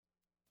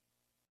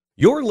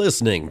You're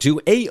listening to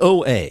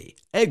AOA,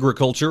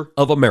 Agriculture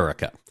of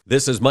America.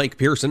 This is Mike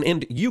Pearson,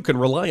 and you can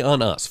rely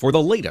on us for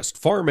the latest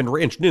farm and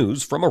ranch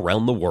news from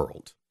around the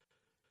world.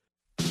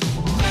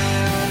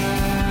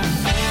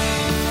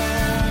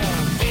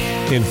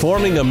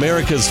 Informing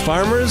America's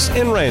farmers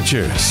and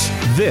ranchers.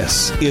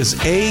 This is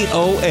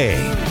AOA,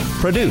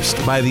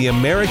 produced by the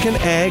American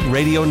Ag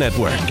Radio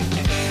Network.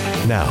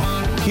 Now,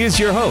 here's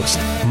your host,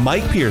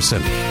 Mike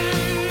Pearson.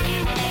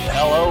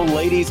 Hello,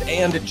 ladies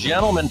and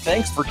gentlemen.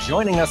 Thanks for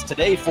joining us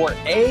today for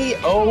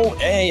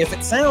AOA. If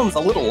it sounds a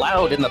little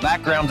loud in the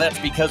background, that's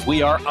because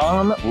we are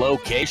on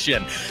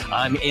location.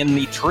 I'm in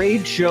the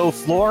trade show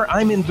floor.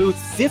 I'm in booth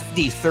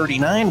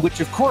 5039,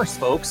 which, of course,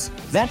 folks,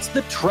 that's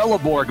the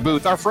Trelleborg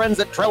booth. Our friends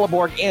at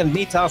Trelleborg and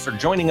Mitas are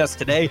joining us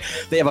today.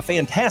 They have a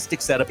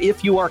fantastic setup.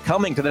 If you are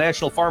coming to the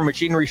National Farm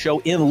Machinery Show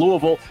in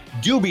Louisville,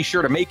 do be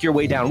sure to make your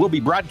way down. We'll be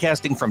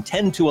broadcasting from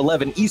 10 to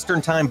 11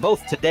 Eastern Time,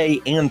 both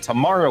today and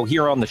tomorrow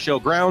here on the show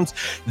grounds.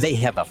 They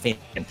have a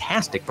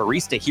fantastic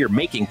barista here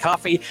making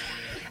coffee,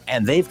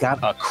 and they've got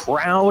a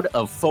crowd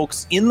of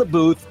folks in the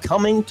booth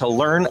coming to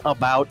learn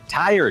about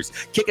tires.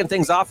 Kicking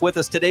things off with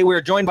us today,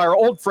 we're joined by our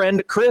old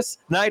friend, Chris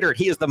Neidert.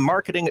 He is the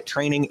Marketing,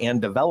 Training, and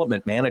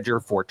Development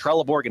Manager for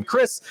Trelleborg. And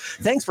Chris,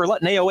 thanks for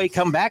letting AOA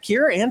come back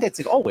here, and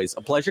it's always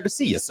a pleasure to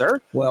see you, sir.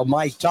 Well,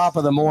 Mike, top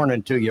of the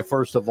morning to you,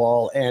 first of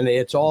all, and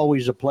it's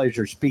always a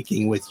pleasure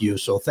speaking with you.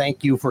 So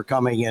thank you for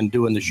coming and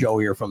doing the show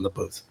here from the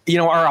booth. You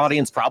know, our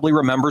audience probably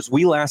remembers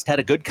we last had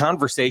a good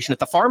conversation at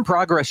the Farm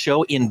Progress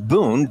Show in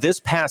Boone this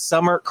past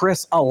summer.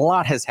 Chris, a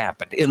lot has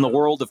happened in the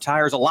world of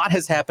tires. A lot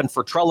has happened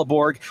for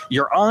Trelleborg.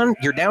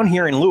 You're down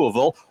here in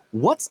Louisville.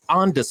 What's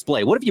on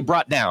display? What have you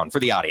brought down for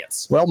the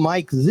audience? Well,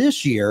 Mike,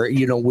 this year,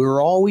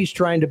 we're always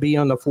trying to be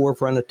on the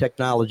forefront of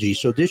technology.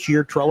 So this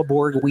year,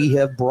 Trelleborg, we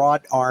have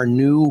brought our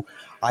new,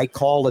 I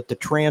call it the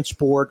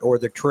transport or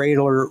the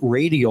trailer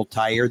radial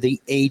tire, the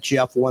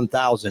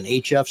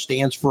HF1000. HF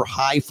stands for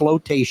high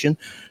flotation.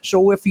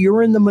 So if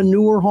you're in the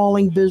manure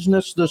hauling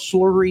business, the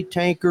slurry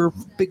tanker,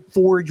 big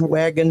forage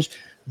wagons,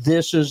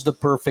 this is the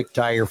perfect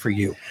tire for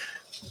you.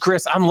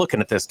 Chris, I'm looking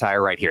at this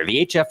tire right here,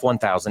 the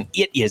HF1000.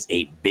 It is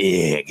a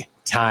big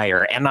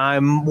tire, and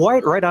I'm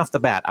right off the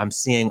bat, I'm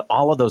seeing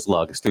all of those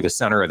lugs through the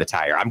center of the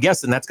tire. I'm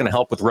guessing that's going to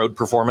help with road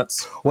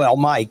performance. Well,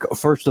 Mike,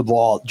 first of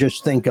all,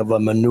 just think of a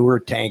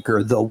manure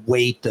tanker, the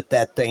weight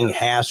that thing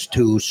has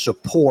to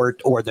support,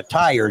 or the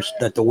tires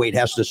that the weight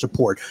has to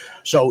support.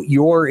 So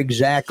you're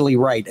exactly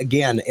right.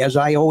 Again, as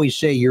I always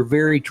say, you're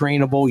very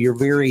trainable, you're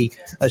very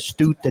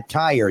astute to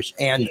tires.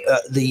 And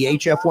the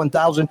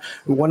HF1000,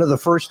 one of the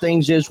first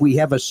things is we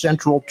have a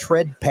central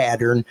tread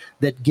pattern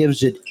that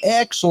gives it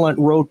excellent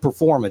road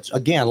performance.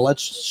 Again,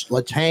 let's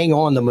hang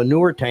on the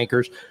manure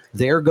tankers.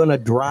 They're going to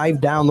drive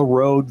down the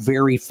road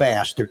very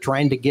fast. They're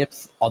trying to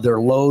get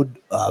their load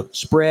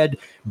spread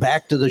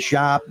back to the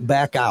shop,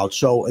 back out.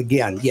 So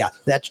again,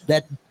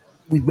 that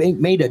we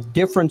made a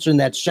difference in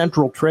that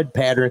central tread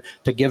pattern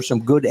to give some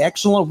good,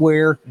 excellent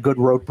wear, good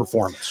road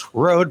performance.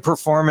 Road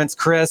performance,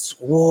 Chris.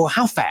 Whoa,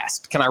 how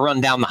fast can I run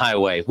down the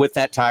highway with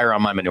that tire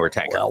on my manure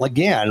tanker? Well,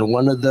 again,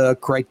 one of the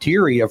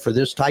criteria for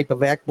this type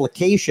of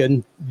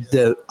application,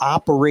 the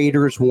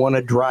operators want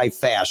to drive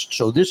fast.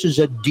 So this is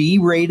a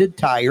D-rated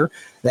tire.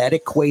 That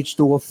equates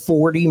to a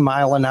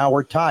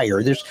 40-mile-an-hour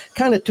tire. There's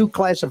kind of two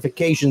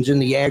classifications in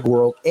the ag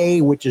world.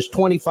 A, which is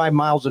 25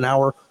 miles an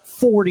hour,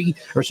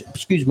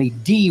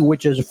 D,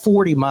 which is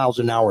 40 miles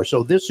an hour.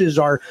 So this is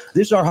our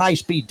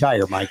high-speed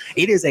tire, Mike.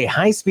 It is a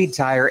high-speed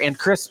tire. And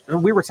Chris,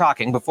 we were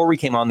talking before we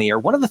came on the air.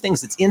 One of the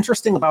things that's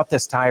interesting about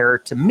this tire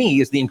to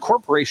me is the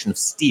incorporation of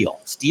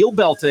steel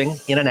belting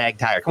in an ag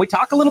tire. Can we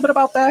talk a little bit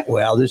about that?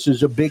 Well, this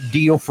is a big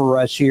deal for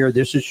us here.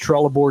 This is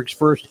Trelleborg's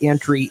first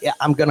entry.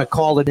 I'm going to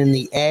call it in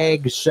the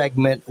ag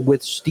segment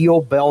with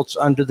steel belts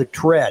under the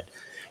tread.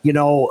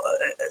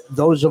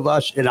 Those of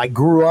us, and I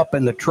grew up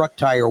in the truck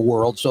tire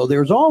world, so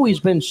there's always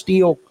been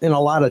steel in a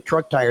lot of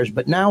truck tires,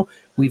 but now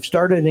we've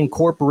started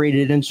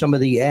incorporated in some of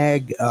the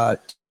ag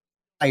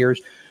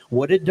tires.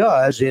 What it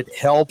does, it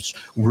helps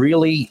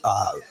really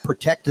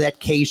protect that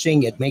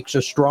casing. It makes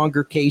a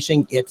stronger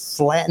casing. It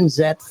flattens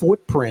that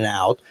footprint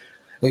out.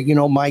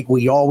 Mike,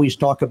 we always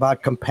talk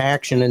about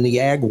compaction in the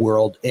ag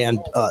world, and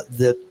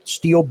the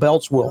steel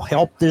belts will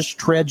help this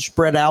tread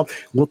spread out.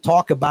 We'll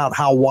talk about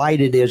how wide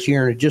it is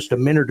here in just a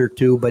minute or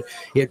two, but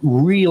it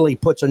really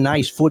puts a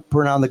nice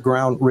footprint on the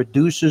ground,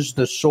 reduces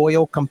the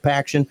soil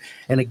compaction.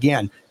 And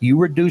again, you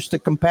reduce the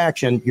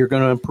compaction, you're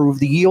going to improve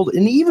the yield.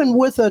 And even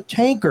with a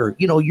tanker,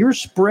 you're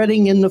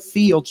spreading in the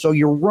field, so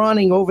you're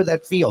running over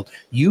that field.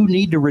 You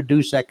need to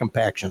reduce that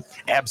compaction.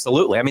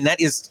 Absolutely. I mean, that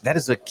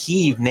is a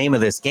key name of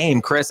this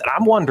game, Chris. And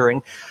I'm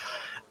wondering,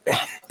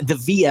 the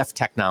VF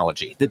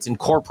technology that's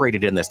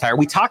incorporated in this tire.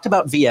 We talked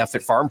about VF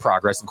at Farm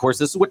Progress. Of course,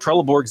 this is what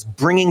Trelleborg's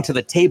bringing to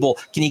the table.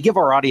 Can you give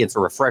our audience a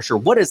refresher?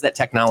 What does that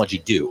technology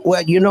do?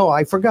 Well,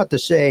 I forgot to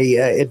say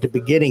at the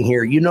beginning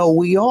here,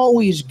 we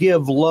always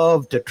give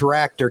love to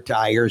tractor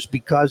tires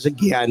because,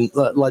 again,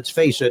 let's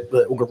face it,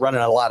 we're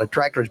running a lot of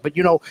tractors, but,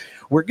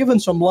 we're giving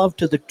some love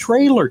to the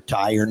trailer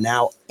tire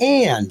now.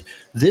 And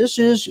this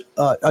is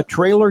a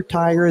trailer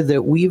tire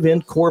that we've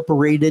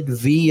incorporated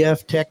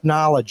VF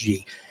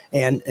technology.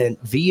 And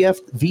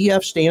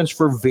VF stands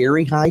for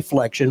very high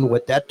flexion.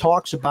 What that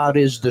talks about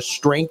is the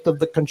strength of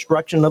the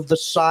construction of the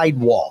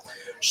sidewall.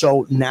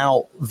 So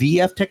now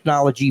VF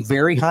technology,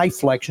 very high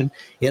flexion,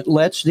 it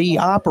lets the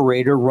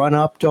operator run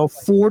up to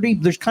 40.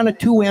 There's kind of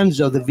two ends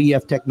of the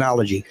VF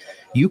technology.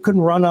 You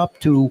can run up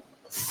to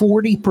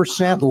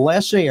 40%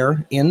 less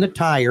air in the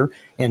tire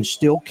and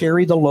still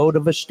carry the load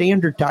of a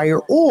standard tire.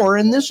 Or,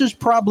 and this is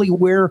probably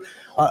where,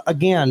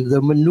 again,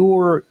 the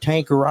manure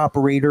tanker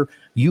operator,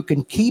 you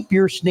can keep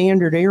your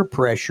standard air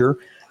pressure,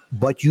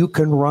 but you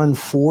can run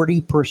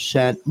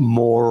 40%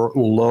 more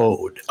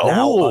load.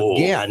 Now,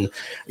 again,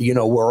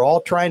 we're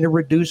all trying to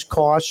reduce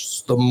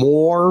costs. The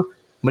more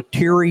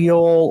material,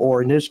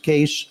 or in this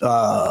case,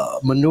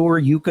 manure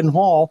you can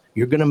haul,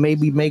 you're going to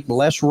maybe make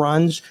less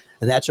runs.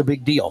 And that's a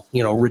big deal.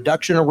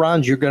 Reduction of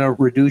runs, you're going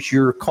to reduce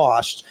your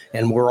costs,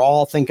 and we're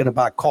all thinking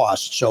about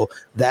costs. So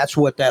that's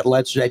what that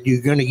lets that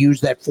you're going to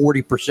use that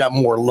 40%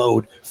 more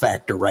load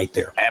factor right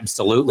there.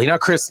 Absolutely. Now,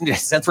 Chris,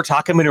 since we're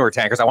talking manure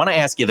tankers, I want to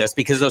ask you this,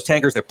 because those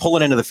tankers, they're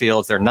pulling into the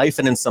fields, they're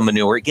knifing in some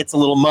manure. It gets a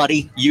little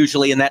muddy,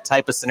 usually in that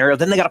type of scenario.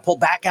 Then they got to pull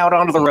back out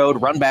onto the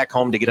road, run back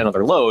home to get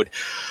another load.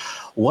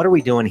 What are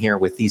we doing here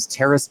with these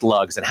terraced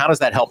lugs, and how does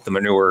that help the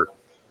manure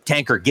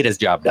tanker get his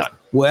job done?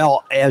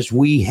 Well, as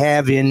we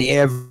have in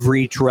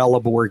every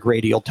Trelleborg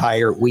radial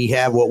tire, we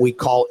have what we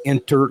call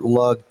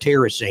interlug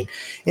terracing.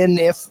 And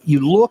if you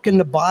look in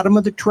the bottom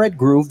of the tread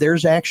groove,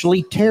 there's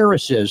actually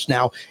terraces.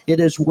 Now, it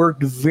has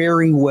worked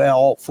very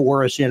well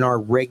for us in our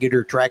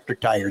regular tractor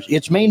tires.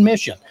 Its main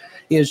mission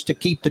is to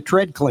keep the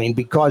tread clean,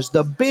 because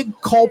the big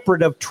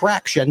culprit of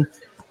traction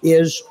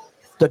is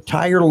the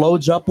tire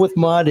loads up with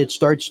mud, it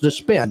starts to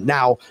spin.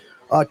 Now,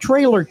 a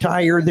trailer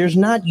tire, there's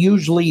not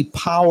usually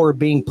power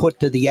being put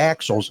to the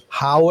axles.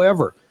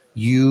 However,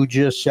 you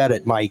just said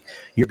it, Mike.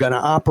 You're going to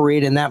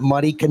operate in that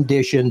muddy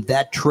condition.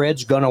 That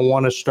tread's going to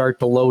want to start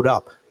to load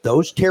up.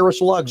 Those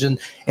terrace lugs, and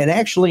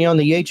actually on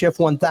the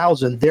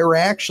HF1000, they're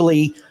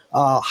actually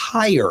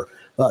higher.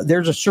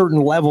 There's a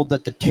certain level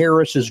that the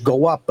terraces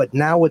go up, but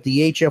now with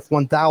the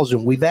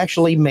HF1000, we've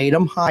actually made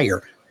them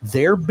higher.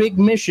 Their big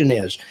mission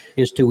is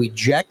to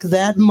eject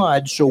that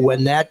mud, so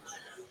when that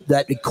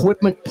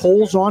equipment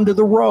pulls onto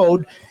the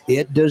road,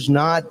 it does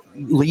not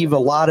leave a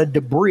lot of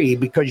debris,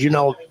 because,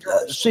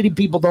 city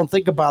people don't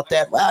think about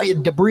that. Well,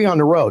 debris on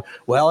the road.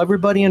 Well,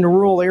 everybody in the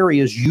rural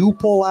areas, you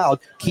pull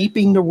out,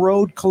 keeping the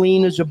road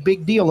clean is a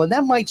big deal. And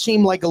that might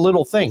seem like a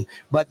little thing,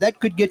 but that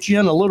could get you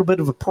in a little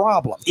bit of a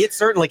problem. It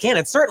certainly can.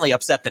 It certainly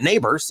upset the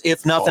neighbors,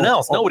 if nothing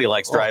else. Nobody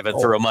likes driving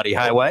through a muddy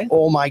highway.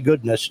 Oh, my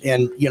goodness.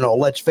 And,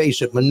 let's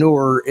face it,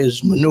 manure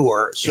is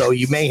manure. So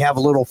you may have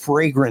a little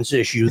fragrance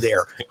issue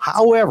there.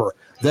 However,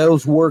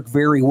 those work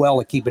very well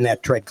at keeping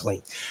that tread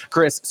clean.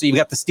 Chris, so you've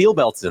got the steel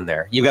belts in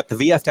there. You've got the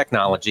VF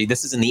technology.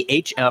 This is in the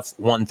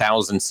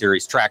HF1000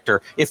 series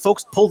tractor. If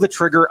folks pull the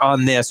trigger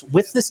on this,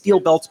 with the steel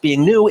belts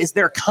being new, is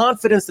there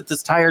confidence that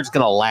this tire is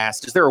going to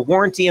last? Is there a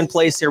warranty in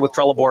place here with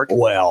Trelleborg?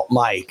 Well,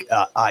 Mike,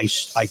 I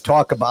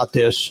talk about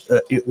this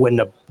when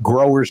the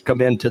growers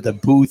come into the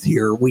booth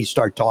here. We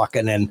start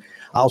talking, and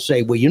I'll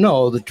say,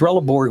 well, the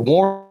Trelleborg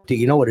warranty,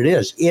 you know what it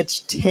is?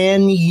 It's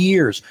 10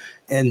 years.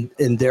 And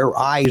their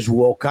eyes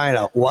will kind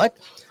of, what?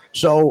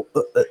 So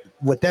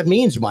what that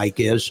means, Mike,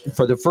 is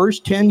for the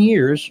first 10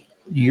 years,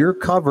 you're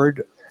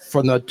covered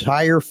from the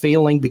tire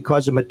failing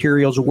because of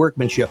materials or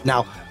workmanship.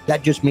 Now,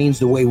 that just means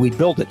the way we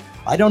build it.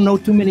 I don't know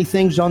too many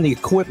things on the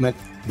equipment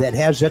that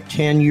has a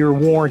 10-year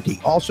warranty.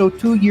 Also,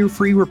 2-year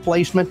free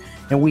replacement,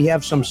 and we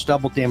have some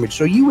stubble damage.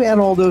 So you add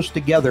all those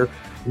together,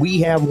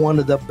 we have one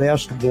of the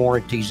best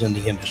warranties in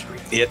the industry.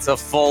 It's a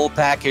full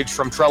package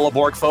from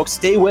Trelleborg, folks.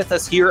 Stay with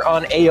us here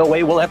on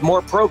AOA. We'll have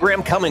more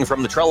program coming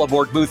from the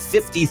Trelleborg booth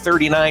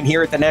 5039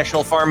 here at the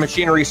National Farm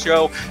Machinery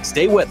Show.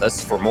 Stay with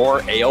us for more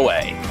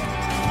AOA.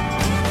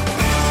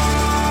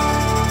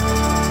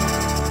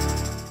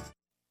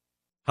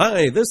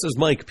 Hi, this is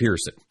Mike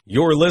Pearson.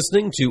 You're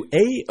listening to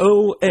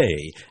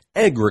AOA,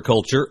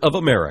 Agriculture of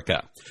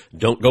America.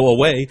 Don't go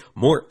away.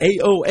 More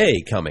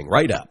AOA coming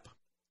right up.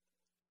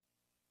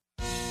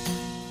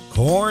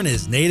 Corn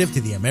is native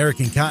to the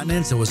American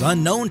continents and was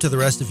unknown to the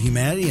rest of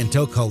humanity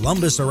until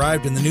Columbus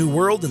arrived in the New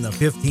World in the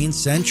 15th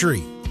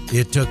century.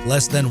 It took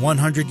less than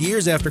 100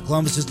 years after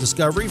Columbus's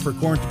discovery for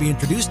corn to be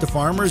introduced to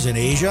farmers in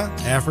Asia,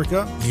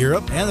 Africa,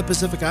 Europe, and the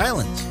Pacific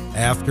Islands.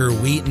 After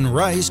wheat and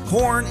rice,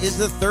 corn is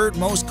the third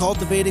most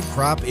cultivated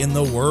crop in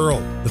the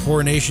world. The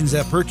 4 nations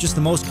that purchase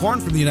the most corn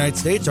from the United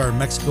States are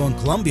Mexico and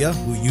Colombia,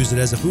 who use it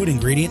as a food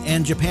ingredient,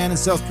 and Japan and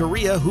South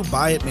Korea, who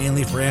buy it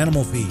mainly for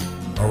animal feed.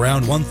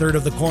 Around 1/3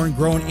 of the corn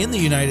grown in the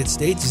United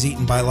States is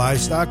eaten by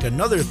livestock,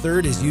 another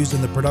third is used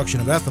in the production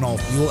of ethanol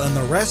fuel, and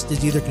the rest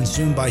is either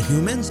consumed by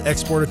humans,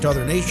 exported to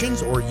other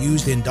nations, or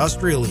used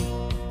industrially.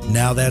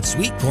 Now that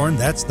sweet corn,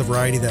 that's the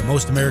variety that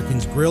most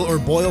Americans grill or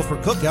boil for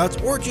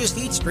cookouts or just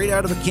eat straight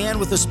out of a can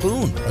with a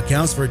spoon,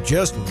 accounts for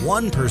just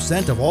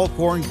 1% of all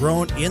corn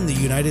grown in the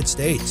United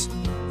States.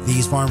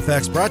 These farm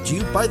facts brought to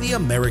you by the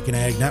American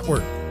Ag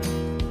Network.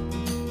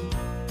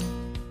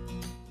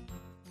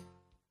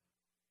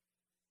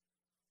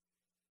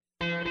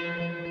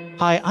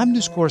 Hi, I'm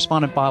news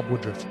correspondent Bob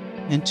Woodruff.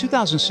 In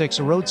 2006,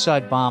 a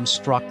roadside bomb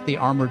struck the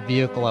armored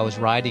vehicle I was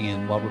riding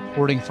in while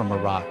reporting from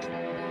Iraq.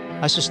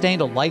 I sustained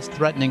a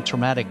life-threatening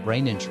traumatic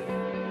brain injury.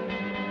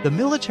 The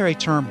military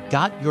term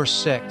 "got your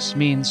six"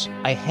 means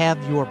I have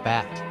your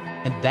back,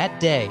 and that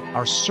day,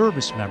 our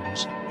service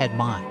members had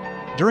mine.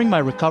 During my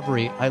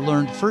recovery, I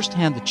learned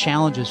firsthand the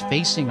challenges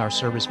facing our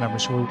service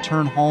members who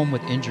return home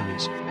with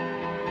injuries.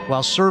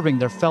 While serving,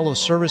 their fellow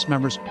service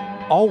members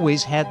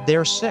always had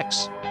their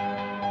six.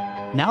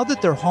 Now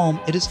that they're home,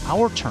 it is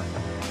our turn.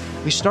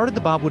 We started the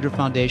Bob Woodruff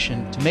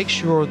Foundation to make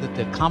sure that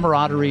the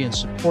camaraderie and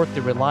support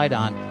they relied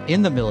on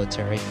in the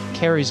military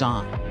carries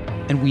on,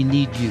 and we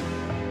need you.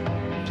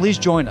 Please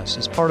join us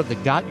as part of the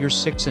Got Your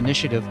Six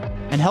initiative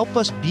and help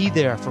us be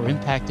there for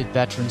impacted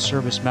veteran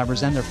service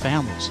members and their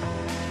families.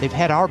 They've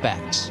had our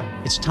backs.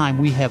 It's time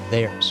we have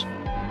theirs.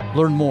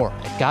 Learn more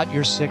at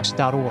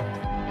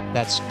gotyoursix.org.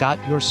 That's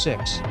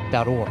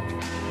gotyoursix.org,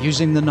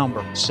 using the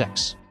number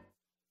 6.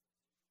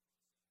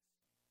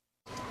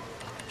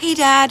 Hey,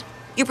 Dad,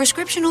 your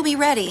prescription will be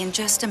ready in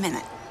just a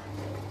minute.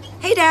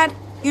 Hey, Dad,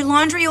 your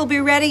laundry will be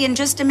ready in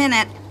just a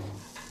minute.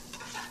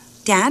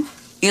 Dad,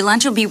 your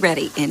lunch will be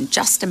ready in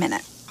just a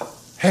minute.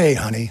 Hey,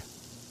 honey,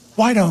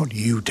 why don't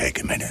you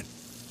take a minute?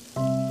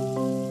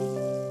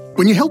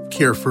 When you help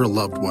care for a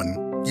loved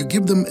one, you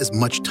give them as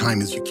much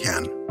time as you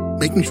can,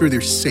 making sure they're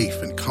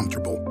safe and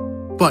comfortable.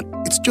 But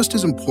it's just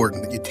as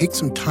important that you take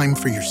some time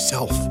for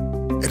yourself.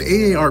 At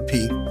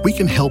AARP, we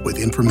can help with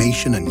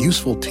information and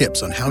useful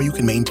tips on how you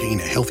can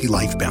maintain a healthy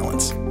life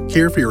balance,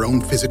 care for your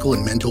own physical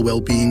and mental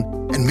well-being,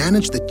 and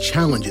manage the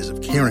challenges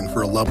of caring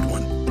for a loved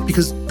one.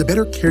 Because the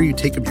better care you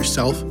take of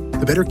yourself,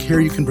 the better care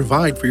you can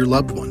provide for your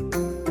loved one.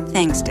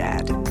 Thanks,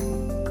 Dad.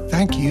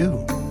 Thank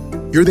you.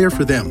 You're there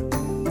for them.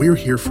 We're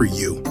here for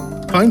you.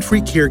 Find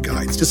free care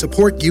guides to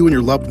support you and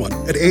your loved one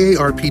at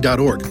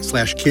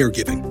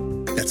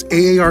aarp.org/caregiving. That's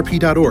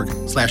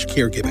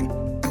aarp.org/caregiving.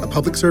 A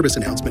public service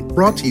announcement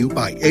brought to you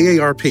by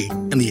AARP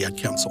and the Ad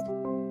Council.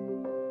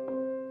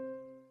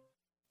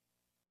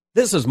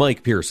 This is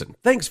Mike Pearson.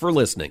 Thanks for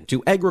listening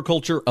to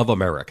Agriculture of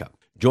America.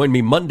 Join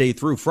me Monday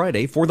through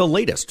Friday for the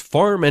latest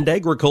farm and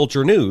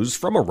agriculture news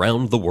from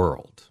around the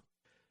world.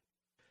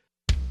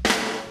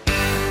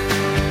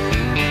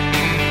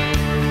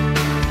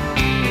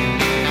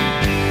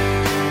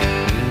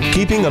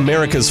 Keeping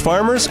America's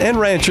farmers and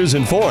ranchers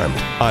informed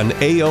on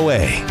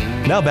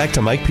AOA. Now back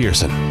to Mike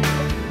Pearson.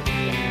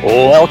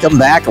 Welcome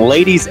back,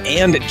 ladies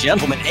and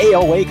gentlemen.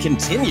 AOA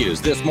continues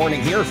this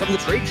morning here from the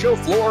trade show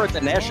floor at the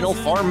National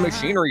Farm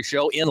Machinery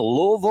Show in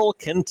Louisville,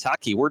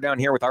 Kentucky. We're down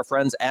here with our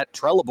friends at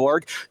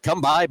Trelleborg.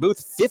 Come by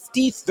booth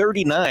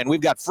 5039.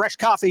 We've got fresh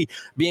coffee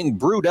being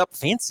brewed up,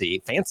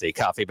 fancy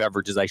coffee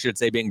beverages, I should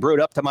say, being brewed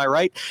up to my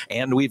right.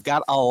 And we've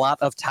got a lot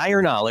of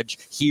tire knowledge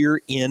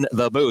here in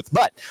the booth.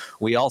 But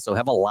we also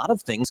have a lot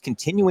of things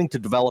continuing to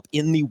develop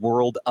in the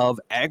world of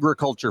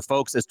agriculture,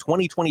 folks, as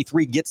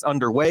 2023 gets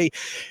underway.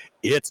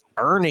 It's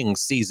earnings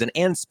season,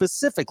 and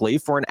specifically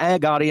for an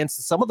ag audience,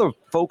 some of the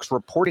folks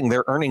reporting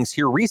their earnings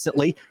here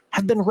recently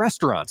have been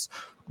restaurants.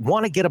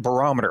 Want to get a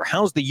barometer.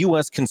 How's the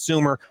U.S.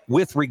 consumer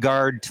with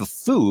regard to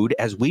food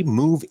as we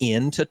move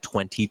into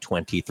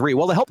 2023?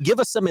 Well, to help give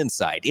us some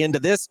insight into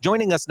this,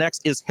 joining us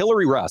next is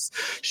Hillary Russ.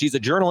 She's a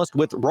journalist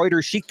with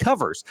Reuters. She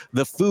covers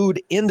the food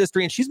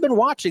industry, and she's been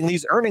watching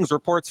these earnings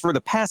reports for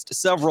the past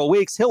several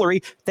weeks.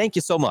 Hillary, thank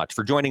you so much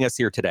for joining us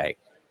here today.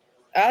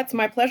 It's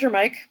my pleasure,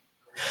 Mike.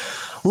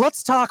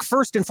 Let's talk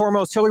first and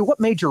foremost, Hillary, what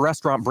major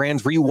restaurant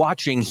brands were you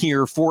watching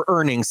here for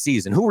earnings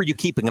season? Who were you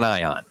keeping an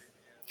eye on?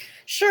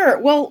 Sure.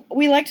 Well,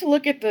 we like to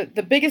look at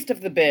the biggest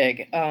of the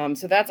big.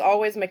 So that's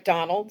always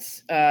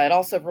McDonald's. It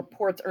also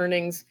reports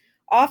earnings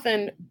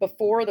often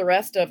before the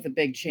rest of the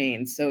big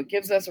chains. So it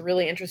gives us a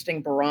really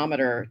interesting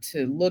barometer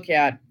to look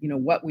at,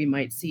 what we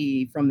might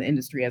see from the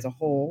industry as a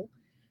whole.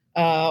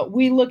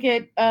 We look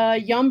at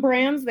Yum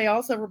Brands. They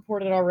also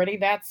reported already.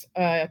 That's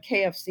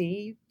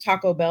KFC,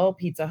 Taco Bell,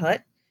 Pizza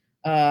Hut,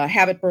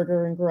 Habit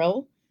Burger and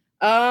Grill.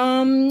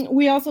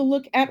 We also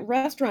look at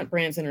Restaurant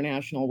Brands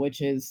International,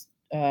 which is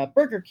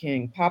Burger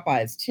King,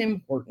 Popeyes,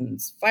 Tim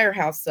Hortons,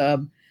 Firehouse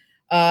Sub.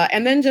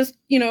 And then just,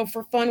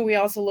 for fun, we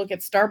also look at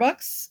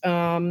Starbucks.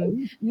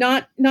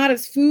 Not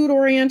as food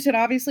oriented.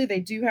 Obviously, they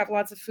do have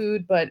lots of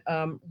food, but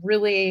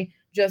really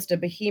just a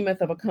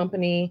behemoth of a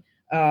company.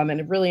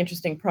 And a really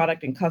interesting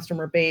product and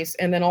customer base.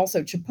 And then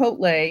also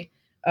Chipotle.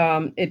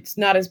 It's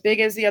not as big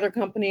as the other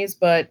companies,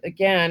 but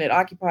again, it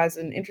occupies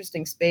an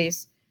interesting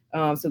space.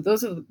 So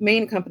those are the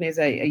main companies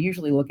I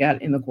usually look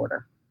at in the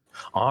quarter.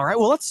 All right,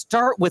 well, let's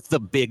start with the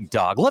big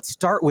dog. Let's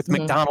start with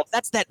McDonald's.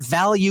 That's that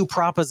value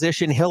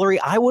proposition, Hillary.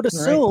 I would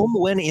assume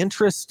when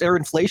interest or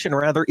inflation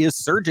rather is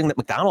surging that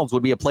McDonald's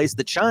would be a place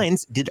that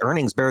shines. Did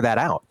earnings bear that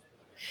out?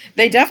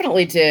 They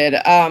definitely did.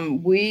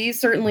 We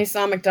certainly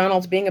saw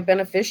McDonald's being a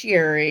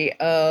beneficiary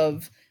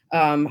of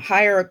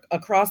higher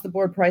across the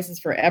board prices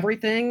for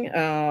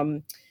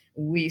everything.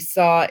 We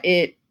saw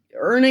it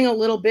earning a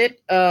little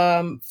bit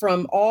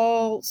from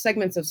all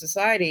segments of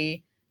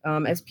society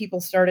as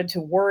people started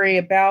to worry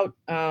about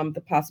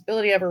the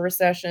possibility of a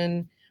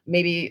recession,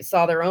 maybe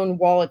saw their own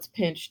wallets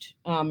pinched.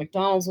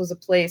 McDonald's was a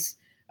place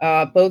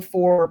both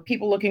for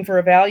people looking for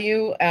a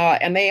value,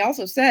 and they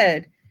also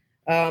said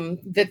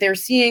that they're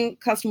seeing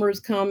customers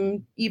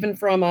come even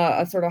from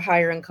a sort of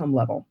higher income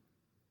level.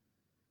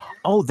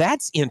 Oh,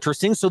 that's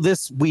interesting. So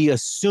this, we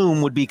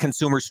assume, would be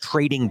consumers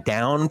trading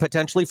down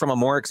potentially from a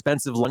more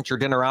expensive lunch or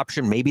dinner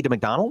option, maybe to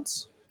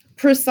McDonald's?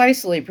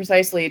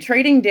 Precisely.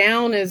 Trading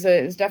down is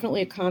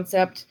definitely a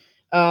concept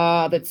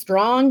that's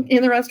strong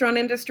in the restaurant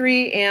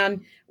industry.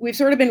 And we've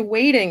sort of been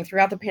waiting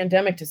throughout the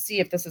pandemic to see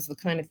if this is the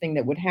kind of thing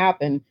that would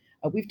happen.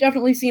 We've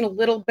definitely seen a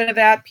little bit of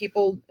that.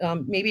 People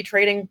maybe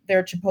trading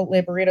their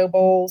Chipotle burrito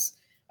bowls.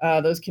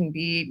 Those can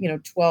be,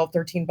 $12,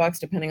 $13,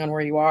 depending on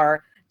where you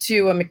are,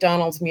 to a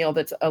McDonald's meal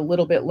that's a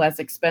little bit less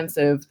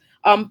expensive.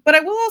 But I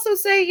will also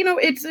say,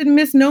 it's a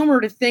misnomer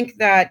to think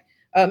that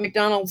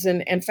McDonald's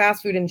and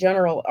fast food in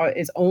general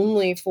is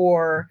only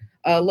for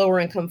lower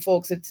income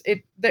folks.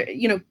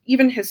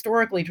 Even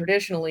historically,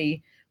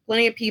 traditionally,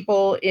 plenty of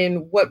people in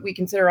what we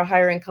consider a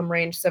higher income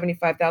range,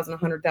 $75,000,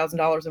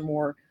 $100,000 or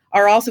more,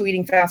 are also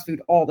eating fast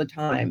food all the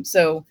time.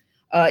 So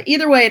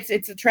either way,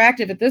 it's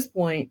attractive at this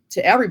point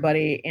to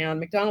everybody, and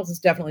McDonald's has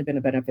definitely been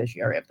a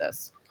beneficiary of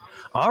this.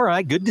 All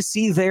right, good to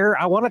see there.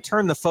 I want to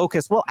turn the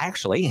focus. Well,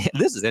 actually,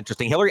 this is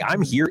interesting, Hillary.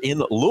 I'm here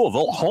in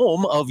Louisville,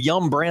 home of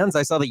Yum Brands.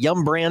 I saw the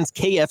Yum Brands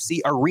KFC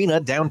Arena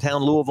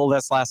downtown Louisville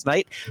last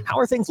night. How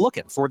are things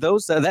looking for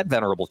those that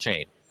venerable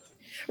chain?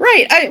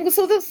 Right.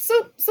 So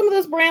some of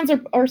those brands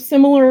are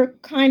similar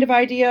kind of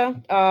idea.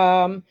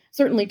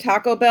 Certainly,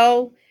 Taco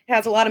Bell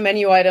has a lot of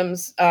menu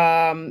items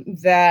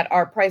that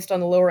are priced on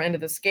the lower end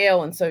of the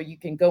scale, and so you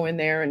can go in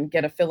there and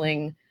get a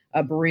filling,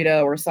 a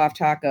burrito or a soft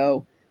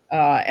taco.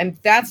 And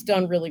that's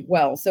done really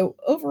well. So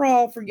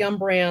overall for Yum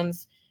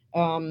Brands,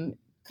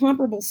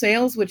 comparable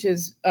sales, which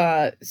is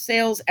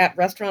sales at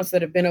restaurants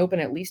that have been open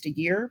at least a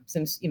year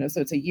since, so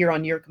it's a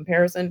year-on-year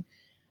comparison.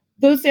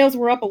 Those sales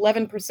were up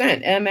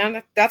 11%. And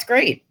man, that's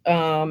great.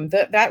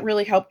 That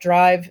really helped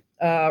drive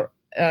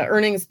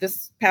earnings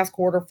this past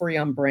quarter for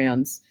Yum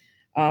Brands.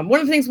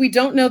 One of the things we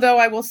don't know, though,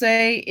 I will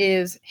say,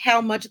 is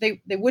how much they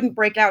wouldn't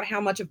break out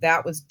how much of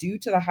that was due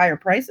to the higher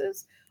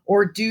prices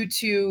or due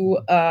to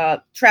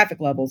traffic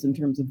levels in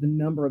terms of the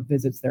number of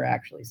visits they're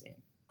actually seeing.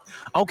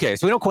 Okay,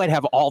 so we don't quite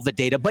have all the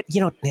data, but,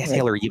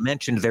 Taylor, you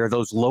mentioned there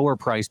those lower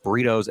priced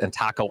burritos and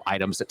taco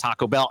items at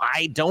Taco Bell.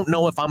 I don't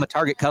know if I'm a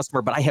target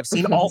customer, but I have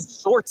seen all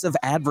sorts of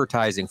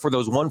advertising for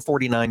those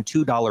 $1.49,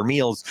 $2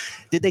 meals.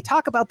 Did they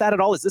talk about that at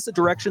all? Is this a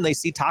direction they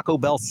see Taco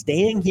Bell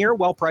staying here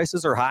while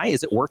prices are high?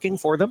 Is it working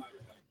for them?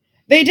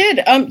 They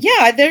did.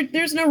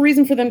 There's no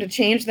reason for them to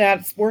change that.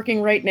 It's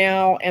working right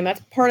now, and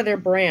that's part of their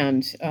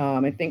brand.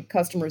 I think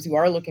customers who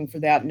are looking for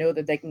that know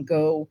that they can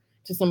go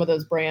to some of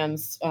those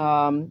brands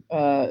and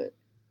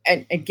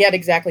get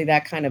exactly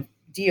that kind of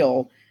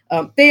deal.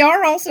 They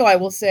are also, I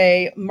will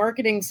say,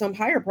 marketing some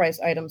higher price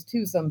items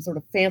too, some sort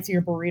of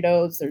fancier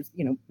burritos. There's,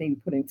 maybe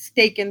putting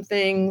steak in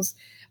things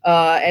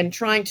and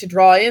trying to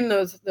draw in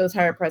those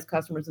higher price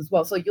customers as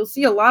well. So you'll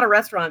see a lot of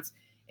restaurants,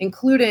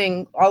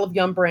 including all of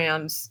Yum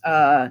Brands,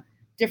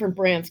 different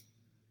brands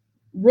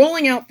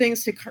rolling out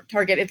things to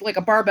target. It's like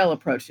a barbell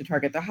approach to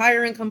target the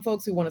higher income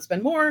folks who want to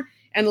spend more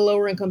and the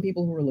lower income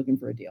people who are looking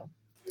for a deal.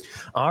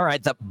 All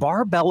right, the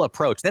barbell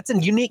approach. That's a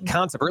unique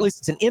concept, or at least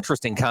it's an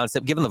interesting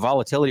concept given the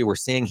volatility we're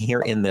seeing here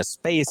in this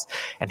space.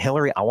 And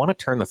Hillary, I want to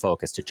turn the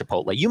focus to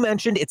Chipotle. You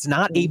mentioned it's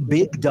not a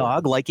big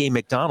dog like a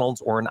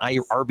McDonald's or an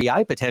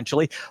RBI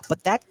potentially,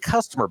 but that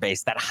customer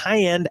base, that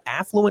high-end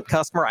affluent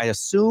customer, I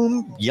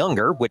assume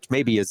younger, which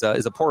maybe is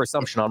a poor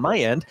assumption on my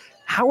end.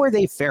 How are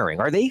they faring?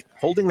 Are they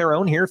holding their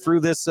own here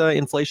through this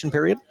inflation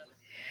period?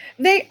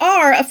 They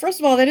are. First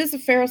of all, that is a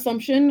fair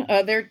assumption.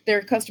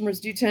 Their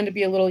customers do tend to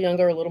be a little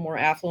younger, a little more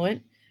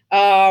affluent.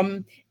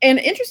 And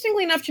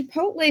interestingly enough,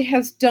 Chipotle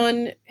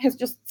has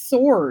just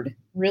soared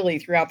really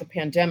throughout the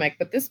pandemic.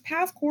 But this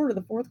past quarter,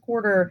 the fourth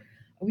quarter,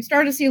 we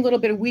started to see a little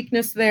bit of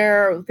weakness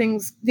there.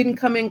 Things didn't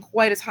come in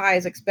quite as high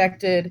as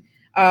expected.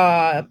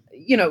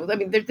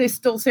 They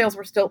still, sales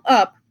were still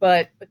up,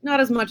 but not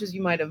as much as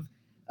you might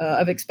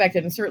have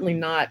expected, and certainly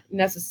not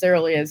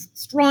necessarily as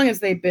strong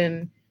as they've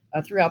been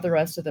throughout the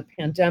rest of the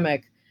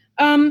pandemic.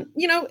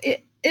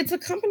 It's a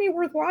company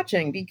worth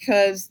watching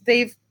because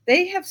they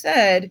have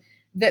said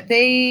that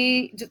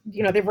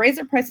they've raised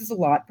their prices a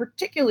lot,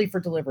 particularly for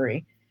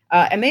delivery.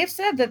 And they have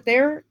said that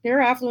their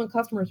affluent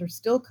customers are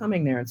still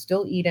coming there and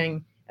still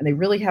eating, and they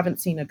really haven't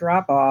seen a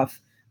drop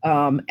off.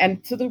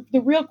 And so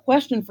the real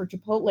question for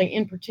Chipotle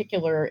in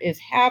particular is,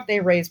 have they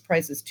raised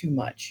prices too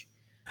much?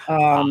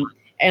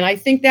 And I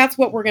think that's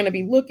what we're going to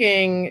be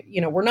looking.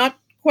 We're not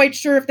quite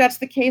sure if that's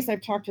the case.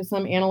 I've talked to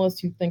some analysts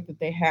who think that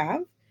they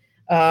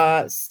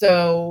have.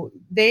 So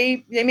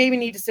they maybe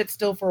need to sit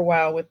still for a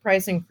while with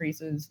price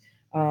increases.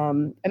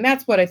 And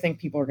that's what I think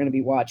people are going to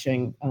be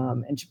watching.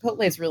 And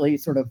Chipotle is really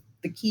sort of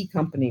the key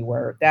company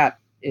where that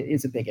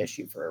is a big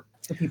issue for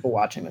people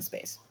watching the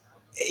space.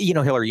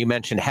 Hillary, you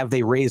mentioned, have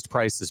they raised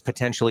prices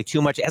potentially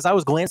too much? As I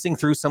was glancing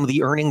through some of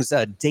the earnings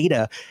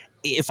data,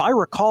 if I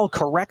recall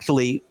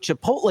correctly,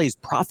 Chipotle's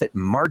profit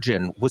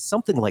margin was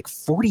something like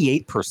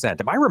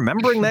 48%. Am I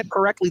remembering that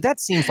correctly? That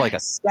seems like a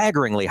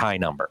staggeringly high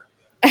number.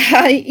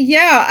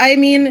 Yeah, I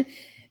mean,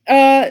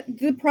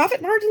 the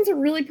profit margins are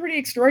really pretty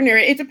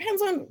extraordinary. It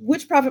depends on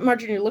which profit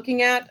margin you're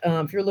looking at.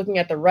 If you're looking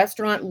at the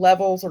restaurant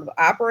level sort of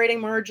operating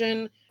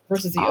margin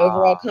versus the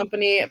overall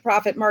company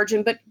profit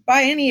margin, but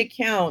by any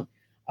account,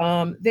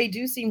 they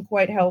do seem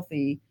quite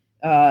healthy.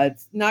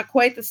 It's not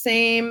quite the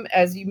same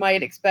as you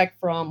might expect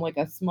from like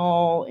a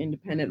small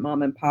independent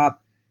mom and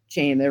pop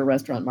chain. Their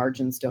restaurant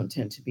margins don't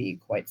tend to be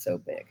quite so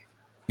big.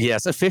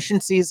 Yes,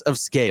 efficiencies of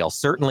scale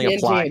certainly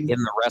apply in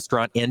the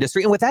restaurant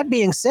industry. And with that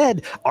being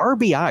said,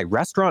 RBI,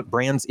 Restaurant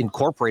Brands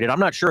Incorporated, I'm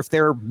not sure if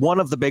they're one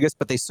of the biggest,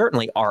 but they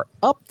certainly are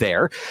up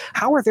there.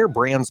 How are their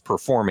brands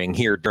performing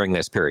here during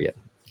this period?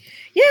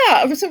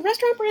 Yeah, so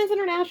Restaurant Brands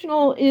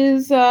International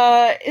is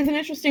an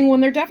interesting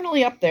one. They're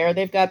definitely up there.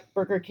 They've got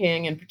Burger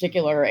King in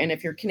particular, and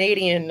if you're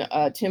Canadian,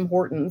 Tim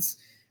Hortons.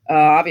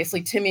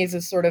 Obviously, Timmy's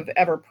is sort of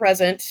ever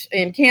present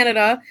in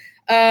Canada.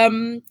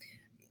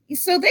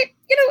 So they,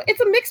 it's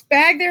a mixed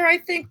bag there. I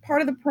think part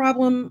of the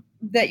problem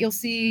that you'll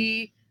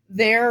see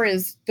there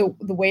is the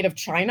weight of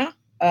China.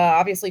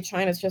 Obviously,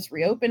 China's just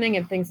reopening,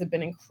 and things have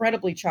been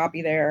incredibly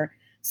choppy there.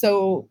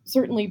 So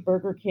certainly,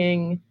 Burger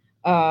King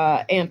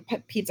and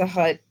Pizza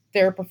Hut,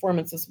 their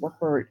performances were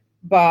hurt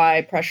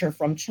by pressure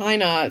from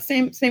China.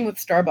 Same with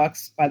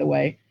Starbucks, by the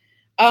way.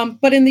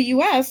 But in the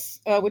U.S.,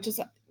 which is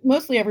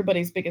mostly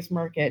everybody's biggest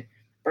market,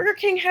 Burger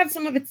King had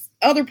some of its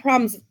other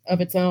problems of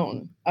its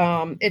own.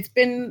 It's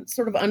been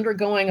sort of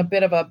undergoing a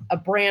bit of a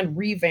brand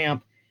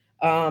revamp.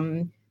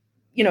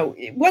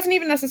 It wasn't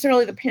even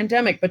necessarily the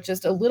pandemic, but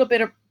just a little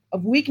bit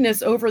of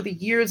weakness over the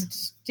years. It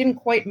just didn't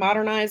quite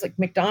modernize. Like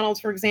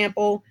McDonald's, for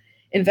example,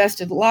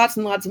 invested lots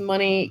and lots of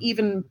money,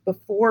 even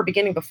before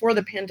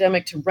the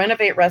pandemic, to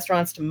renovate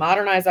restaurants, to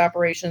modernize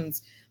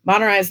operations,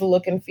 modernize the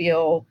look and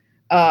feel.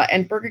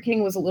 And Burger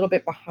King was a little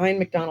bit behind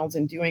McDonald's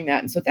in doing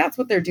that. And so that's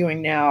what they're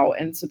doing now.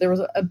 And so there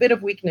was a bit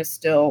of weakness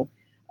still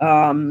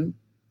for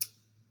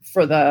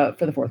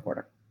the fourth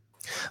quarter.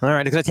 All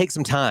right, it's going to take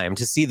some time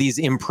to see these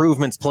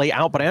improvements play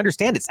out. But I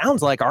understand it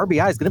sounds like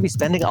RBI is going to be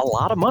spending a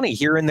lot of money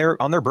here and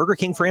there on their Burger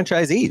King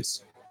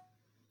franchisees.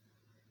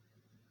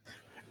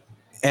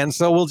 And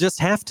so we'll just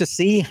have to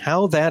see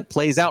how that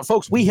plays out.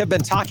 Folks, we have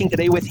been talking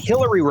today with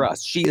Hillary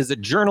Russ. She is a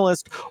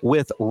journalist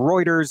with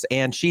Reuters,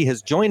 and she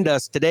has joined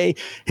us today.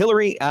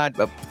 Hillary, I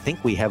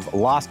think we have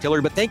lost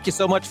Hillary, but thank you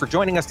so much for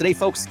joining us today,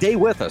 folks. Stay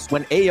with us.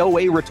 When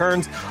AOA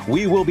returns,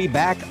 we will be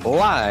back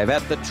live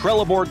at the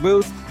Trelleborg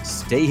booth.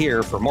 Stay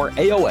here for more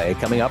AOA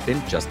coming up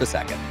in just a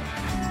second.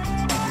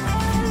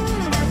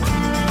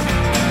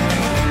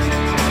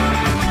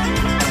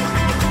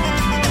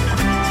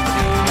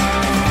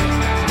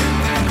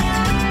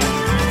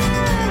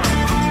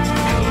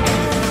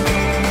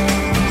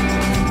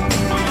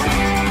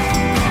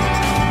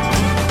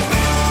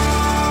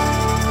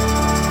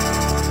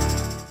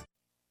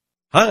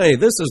 Hi,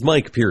 this is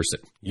Mike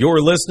Pearson.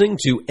 You're listening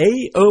to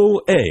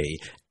AOA,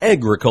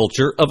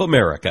 Agriculture of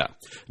America.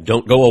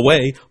 Don't go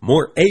away,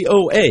 more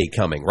AOA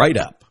coming right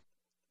up.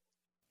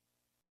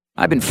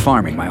 I've been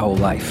farming my whole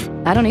life.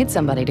 I don't need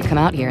somebody to come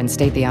out here and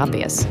state the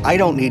obvious. I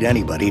don't need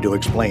anybody to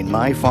explain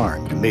my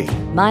farm to me.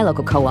 My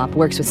local co-op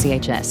works with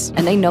CHS,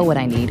 and they know what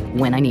I need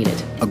when I need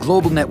it. A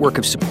global network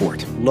of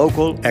support.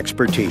 Local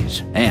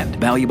expertise. And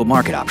valuable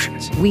market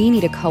options. We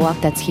need a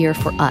co-op that's here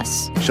for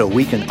us. So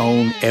we can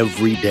own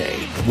every day.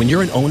 When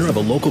you're an owner of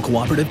a local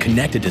cooperative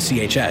connected to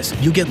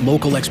CHS, you get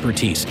local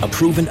expertise, a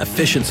proven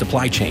efficient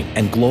supply chain,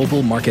 and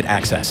global market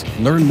access.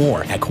 Learn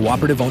more at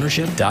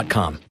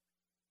cooperativeownership.com.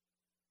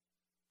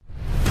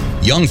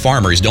 Young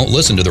farmers don't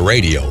listen to the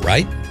radio,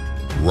 right?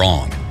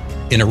 Wrong.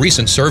 In a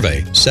recent survey,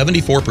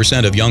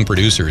 74% of young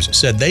producers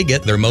said they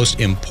get their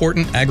most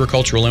important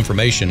agricultural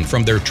information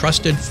from their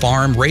trusted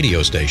farm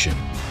radio station.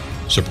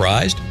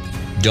 Surprised?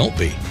 Don't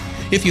be.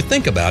 If you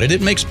think about it,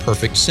 it makes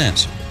perfect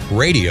sense.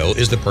 Radio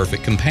is the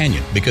perfect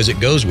companion because it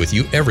goes with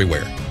you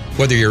everywhere.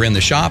 Whether you're in the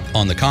shop,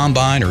 on the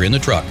combine, or in the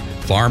truck,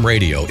 farm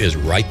radio is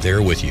right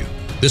there with you.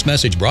 This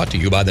message brought to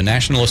you by the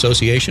National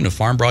Association of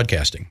Farm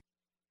Broadcasting.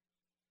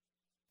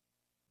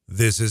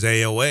 This is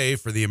AOA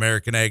for the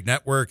American Ag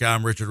Network.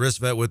 I'm Richard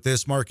Risvet with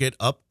this market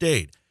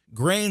update.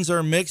 Grains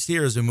are mixed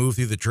here as we move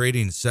through the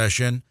trading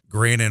session.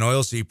 Grain and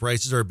oilseed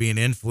prices are being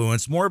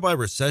influenced more by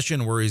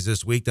recession worries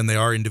this week than they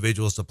are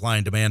individual supply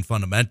and demand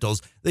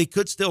fundamentals. They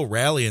could still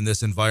rally in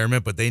this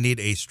environment, but they need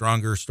a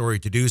stronger story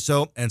to do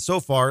so, and so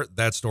far,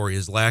 that story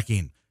is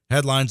lacking.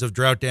 Headlines of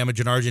drought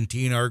damage in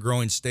Argentina are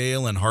growing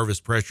stale, and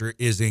harvest pressure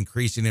is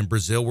increasing in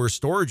Brazil, where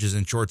storage is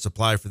in short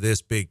supply for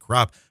this big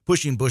crop,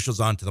 pushing bushels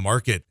onto the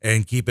market.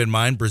 And keep in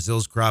mind,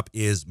 Brazil's crop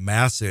is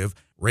massive.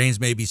 Rains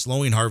may be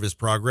slowing harvest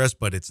progress,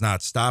 but it's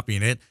not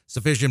stopping it.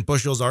 Sufficient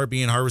bushels are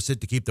being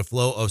harvested to keep the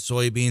flow of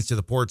soybeans to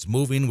the ports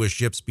moving, with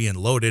ships being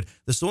loaded.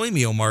 The soy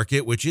meal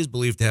market, which is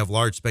believed to have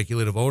large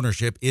speculative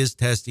ownership, is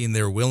testing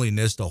their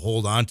willingness to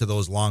hold on to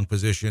those long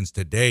positions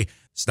today.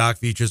 Stock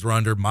futures were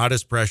under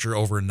modest pressure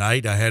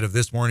overnight ahead of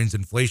this morning's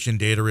inflation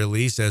data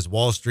release as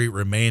Wall Street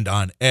remained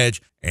on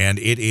edge. And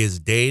it is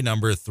day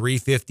number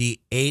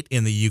 358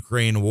 in the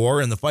Ukraine war,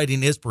 and the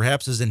fighting is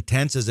perhaps as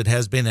intense as it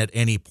has been at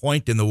any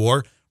point in the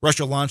war.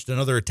 Russia launched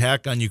another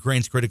attack on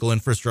Ukraine's critical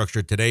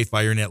infrastructure today,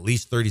 firing at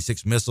least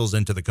 36 missiles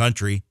into the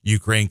country.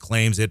 Ukraine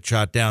claims it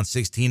shot down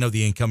 16 of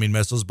the incoming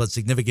missiles, but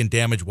significant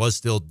damage was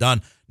still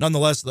done.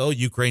 Nonetheless, though,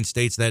 Ukraine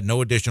states that no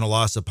additional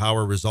loss of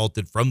power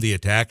resulted from the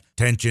attack.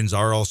 Tensions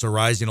are also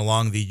rising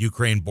along the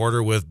Ukraine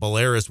border with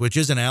Belarus, which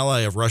is an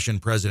ally of Russian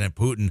President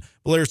Putin.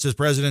 Belarus's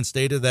president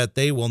stated that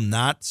they will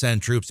not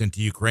send troops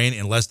into Ukraine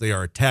unless they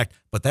are attacked,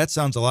 but that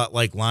sounds a lot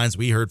like lines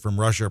we heard from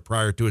Russia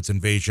prior to its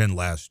invasion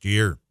last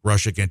year.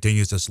 Russia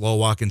continues to slow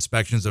walk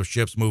inspections of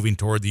ships moving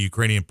toward the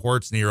Ukrainian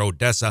ports near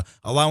Odessa,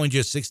 allowing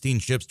just 16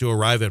 ships to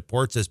arrive at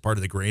ports as part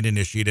of the grain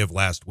initiative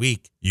last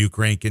week.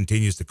 Ukraine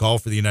continues to call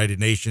for the United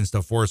Nations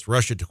to force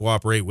Russia to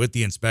cooperate with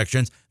the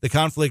inspections. The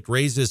conflict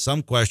raises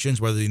some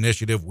questions whether the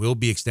initiative will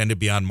be extended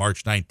beyond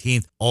March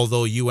 19th,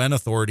 although UN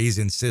authorities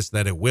insist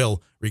that it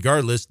will.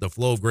 Regardless, the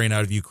flow of grain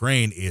out of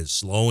Ukraine is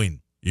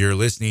slowing. You're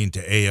listening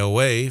to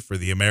AOA for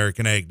the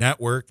American Ag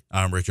Network.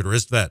 I'm Richard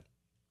Ristvet.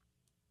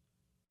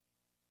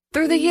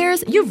 Through the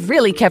years, you've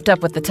really kept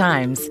up with the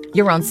times.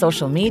 You're on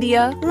social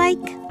media. Like,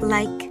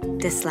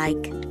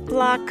 dislike,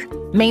 block.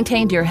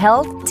 Maintained your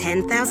health.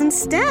 10,000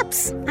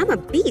 steps. I'm a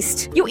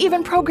beast. You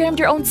even programmed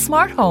your own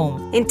smart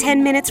home. In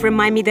 10 minutes,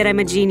 remind me that I'm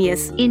a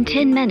genius. In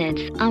 10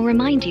 minutes, I'll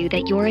remind you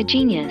that you're a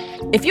genius.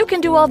 If you can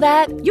do all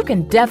that, you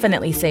can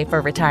definitely save for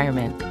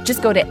retirement.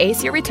 Just go to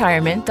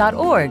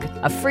aceyourretirement.org,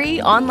 a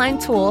free online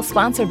tool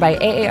sponsored by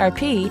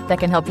AARP that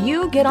can help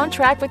you get on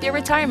track with your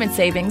retirement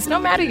savings no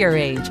matter your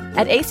age.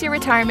 At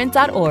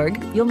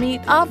aceyourretirement.org, you'll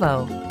meet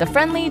Avo, the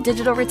friendly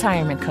digital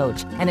retirement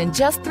coach, and in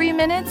just 3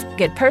 minutes,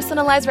 get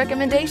personalized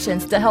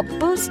recommendations to help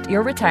boost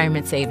your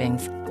retirement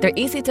savings. They're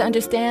easy to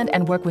understand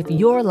and work with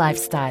your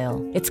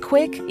lifestyle. It's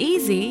quick,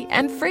 easy,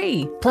 and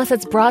free. Plus,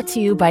 it's brought to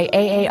you by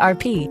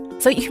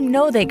AARP, so you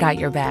know they got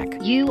your back.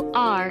 You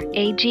are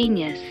a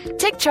genius.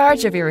 Take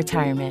charge of your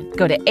retirement.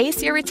 Go to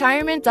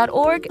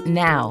aceyourretirement.org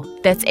now.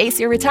 That's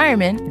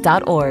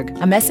aceyourretirement.org.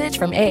 A message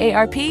from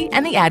AARP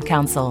and the Ad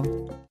Council.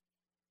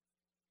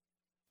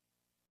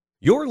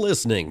 You're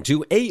listening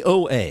to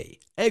AOA,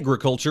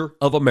 Agriculture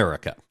of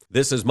America.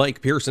 This is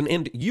Mike Pearson,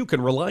 and you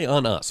can rely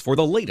on us for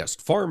the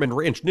latest farm and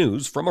ranch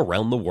news from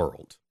around the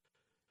world.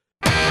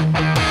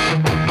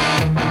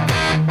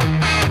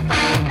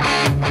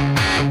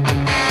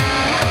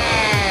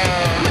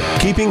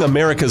 Keeping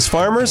America's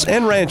farmers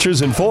and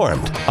ranchers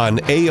informed on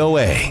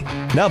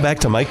AOA. Now back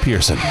to Mike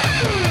Pearson.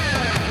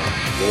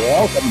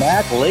 Welcome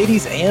back,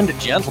 ladies and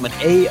gentlemen.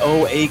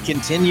 AOA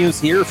continues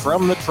here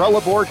from the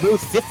Trelleborg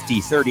booth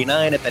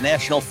 5039 at the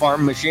National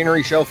Farm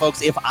Machinery Show.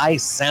 Folks, if I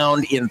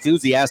sound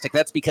enthusiastic,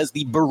 that's because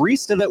the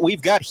barista that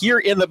we've got here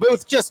in the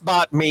booth just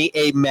bought me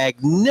a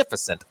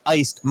magnificent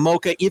iced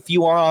mocha. If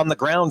you are on the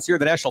grounds here at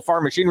the National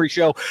Farm Machinery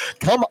Show,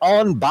 come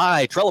on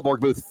by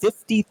Trelleborg booth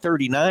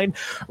 5039.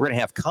 We're going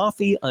to have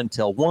coffee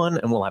until 1,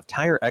 and we'll have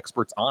tire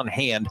experts on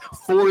hand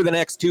for the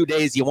next 2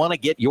 days. You want to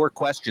get your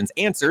questions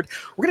answered.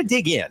 We're going to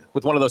dig in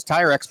with one of those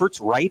tire experts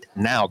right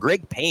now.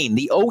 Greg Payne,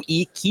 the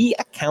OE Key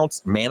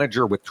Accounts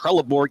Manager with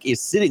Trelleborg, is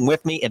sitting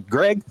with me. And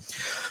Greg,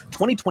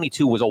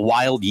 2022 was a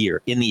wild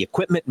year in the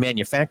equipment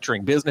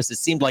manufacturing business. It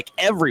seemed like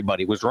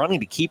everybody was running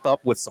to keep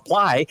up with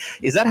supply.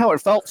 Is that how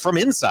it felt from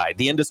inside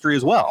the industry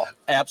as well?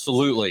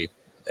 Absolutely.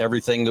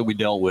 Everything that we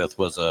dealt with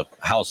was a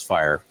house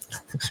fire.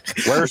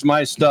 Where's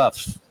my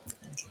stuff?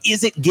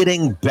 Is it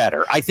getting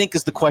better? I think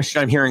is the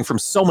question I'm hearing from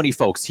so many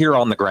folks here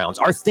on the grounds.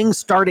 Are things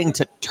starting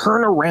to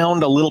turn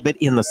around a little bit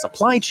in the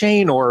supply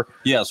chain, or?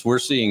 Yes, we're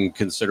seeing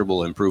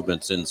considerable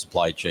improvements in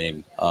supply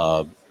chain.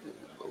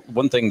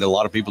 One thing that a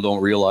lot of people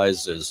don't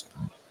realize is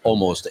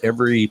almost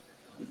every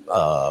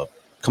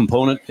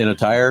component in a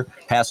tire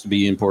has to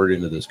be imported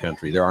into this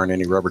country. There aren't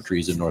any rubber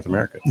trees in North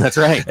America. That's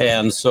right.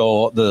 And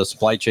so the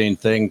supply chain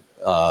thing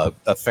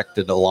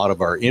affected a lot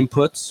of our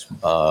inputs.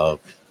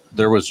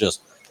 There was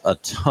just a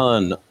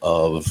ton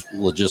of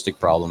logistic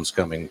problems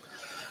coming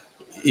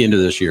into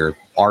this year.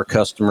 Our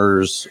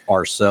customers,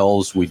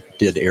 ourselves, we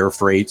did air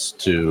freights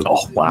to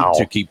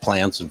keep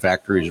plants and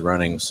factories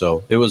running.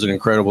 So it was an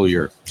incredible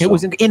year. It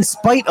was in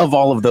spite of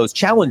all of those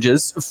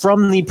challenges.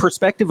 From the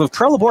perspective of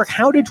Trelleborg,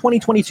 how did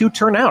 2022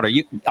 turn out? Are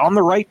you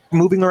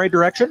moving the right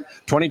direction?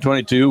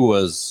 2022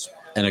 was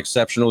an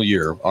exceptional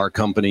year. Our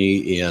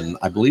company in,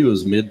 I believe it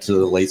was mid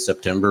to late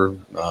September,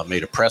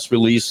 made a press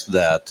release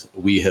that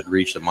we had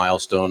reached a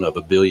milestone of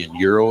 €1 billion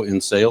in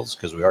sales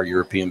because we are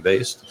European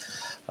based.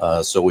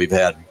 So we've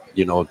had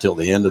till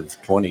the end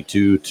of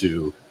 22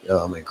 to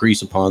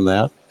increase upon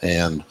that.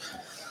 And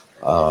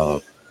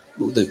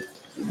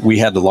we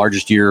had the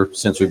largest year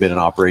since we've been in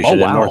operation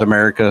in North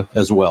America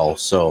as well.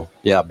 So,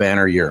 yeah,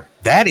 banner year.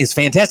 That is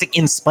fantastic.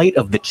 In spite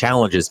of the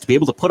challenges, to be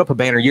able to put up a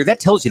banner year, that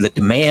tells you the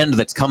demand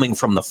that's coming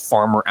from the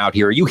farmer out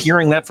here. Are you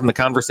hearing that from the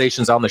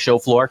conversations on the show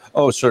floor?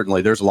 Oh,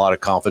 certainly. There's a lot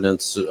of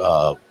confidence.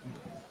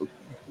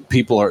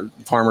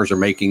 Farmers are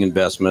making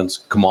investments.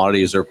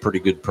 Commodities are pretty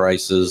good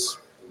prices.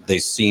 They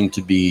seem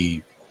to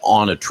be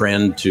on a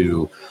trend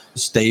to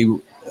stay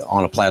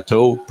on a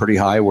plateau pretty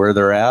high where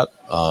they're at.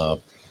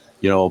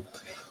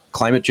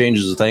 Climate change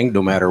is a thing,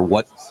 no matter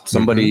what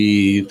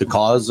the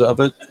cause of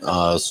it.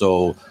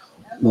 So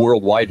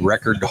worldwide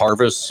record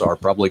harvests are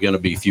probably going to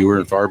be fewer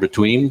and far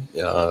between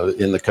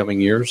in the coming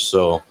years.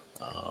 So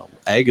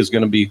ag is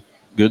going to be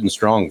good and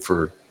strong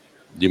for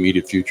the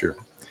immediate future.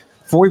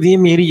 For the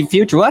immediate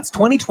future. Well, that's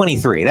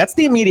 2023. That's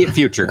the immediate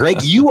future.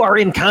 Greg, you are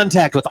in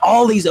contact with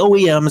all these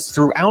OEMs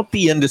throughout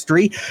the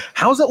industry.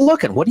 How's it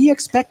looking? What are you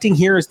expecting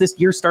here as this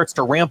year starts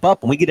to ramp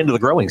up and we get into the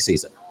growing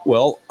season?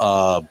 Well,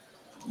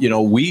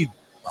 we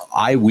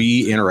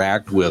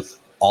interact with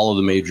all of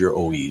the major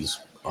OEs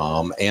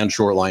and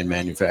short line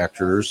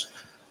manufacturers.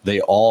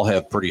 They all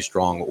have pretty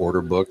strong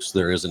order books.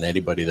 There isn't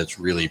anybody that's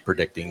really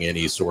predicting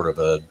any sort of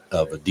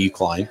a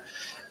decline.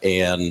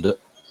 And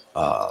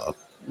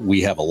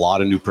we have a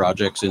lot of new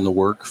projects in the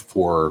work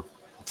for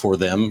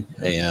them.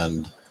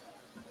 And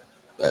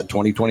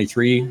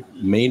 2023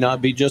 may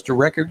not be just a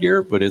record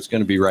year, but it's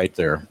going to be right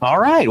there. All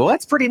right. Well,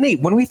 that's pretty neat.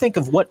 When we think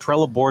of what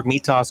Trelleborg,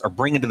 Mitas are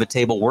bringing to the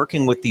table,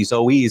 working with these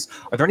OEs,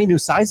 are there any new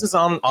sizes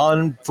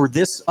on for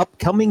this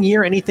upcoming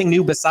year? Anything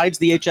new besides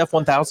the HF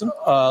 1000?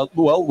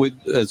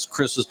 As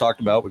Chris has talked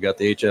about, we got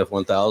the HF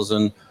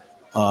 1000.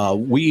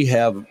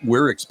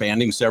 We're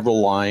expanding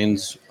several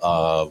lines.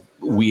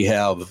 We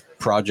have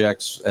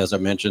projects, as I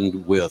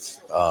mentioned,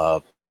 with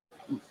all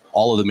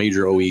of the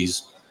major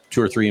OEs.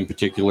 2 or 3 in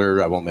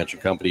particular. I won't mention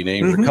company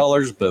names or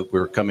colors, but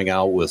we're coming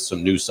out with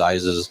some new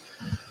sizes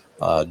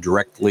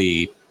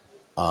directly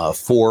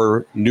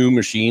for new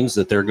machines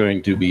that they're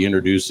going to be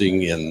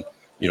introducing in,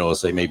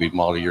 say maybe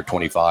model year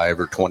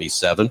 25 or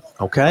 27.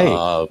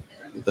 Okay.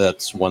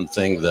 That's one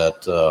thing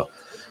that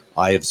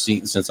I have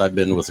seen since I've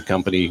been with the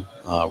company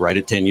right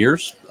at 10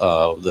 years,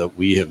 that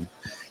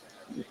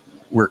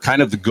we're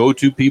kind of the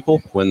go-to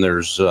people when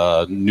there's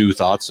new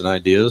thoughts and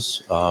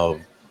ideas.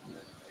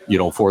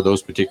 For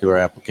those particular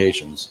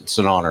applications. It's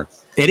an honor.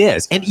 It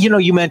is. And,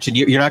 you mentioned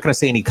you're not going to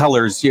say any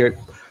colors here,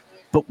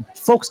 but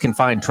folks can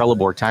find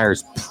Trelleborg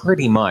tires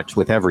pretty much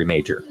with every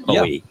major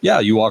OE. Yeah,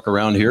 you walk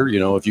around here,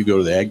 if you go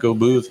to the AGCO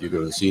booth, you go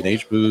to the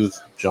C&H booth,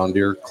 John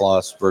Deere,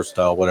 Claas,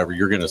 Versatile, whatever,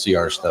 you're going to see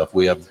our stuff.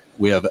 We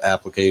have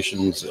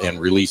applications and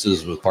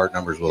releases with part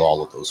numbers with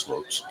all of those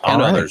folks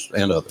and others.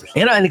 And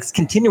it's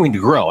continuing to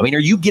grow. I mean, are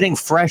you getting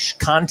fresh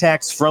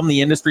contacts from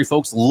the industry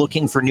folks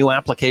looking for new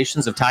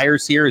applications of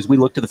tires here as we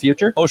look to the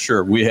future? Oh,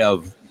 sure. We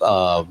have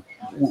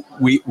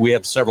we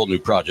have several new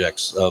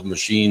projects of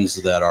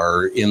machines that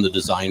are in the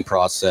design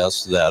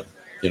process that,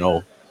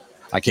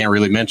 I can't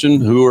really mention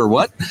who or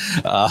what,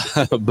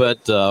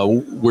 but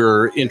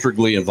we're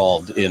integrally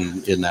involved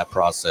in that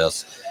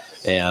process.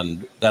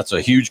 And that's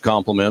a huge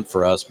compliment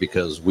for us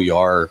because we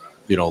are,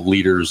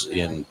 leaders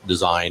in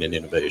design and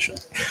innovation.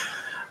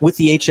 With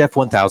the HF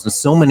 1000,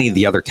 so many of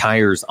the other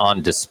tires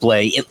on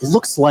display, it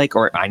looks like,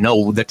 or I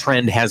know the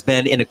trend has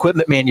been in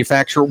equipment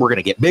manufacturer, we're going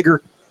to get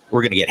bigger,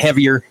 we're going to get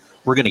heavier,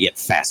 we're going to get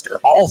faster.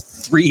 All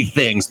 3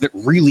 things that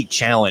really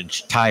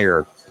challenge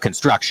tire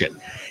construction.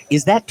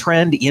 Is that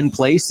trend in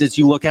place as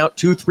you look out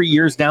 2-3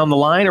 years down the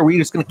line? Are we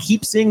just going to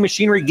keep seeing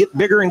machinery get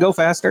bigger and go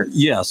faster?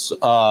 Yes.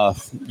 I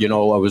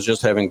was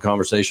just having a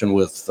conversation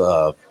with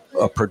a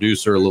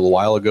producer a little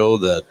while ago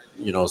that,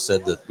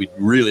 said that we'd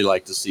really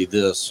like to see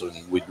this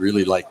and we'd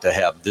really like to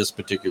have this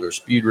particular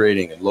speed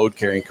rating and load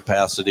carrying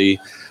capacity.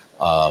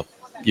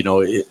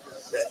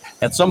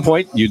 At some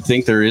point, you'd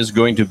think there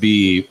would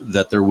be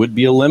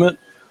a limit.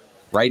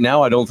 Right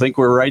now, I don't think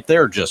we're right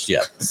there just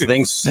yet.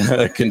 Things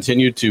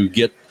continue to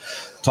get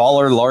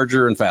taller,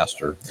 larger, and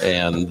faster,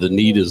 and the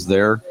need is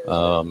there.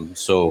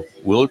 So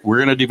we're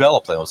going to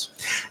develop those.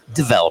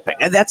 Developing,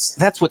 and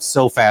that's what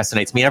so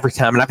fascinates me every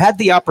time. And I've had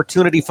the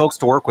opportunity, folks,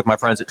 to work with my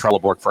friends at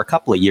Trelleborg for a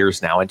couple of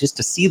years now, and just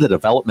to see the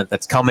development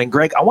that's coming.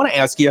 Greg, I want to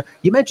ask you.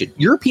 You mentioned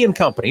European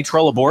company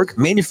Trelleborg,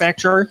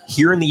 manufacturer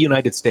here in the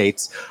United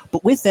States,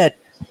 but with that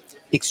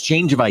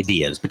exchange of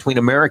ideas between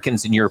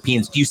Americans and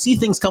Europeans, do you see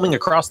things coming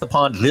across the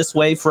pond this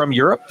way from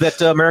Europe that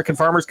American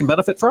farmers can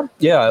benefit from?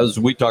 Yeah, as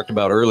we talked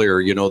about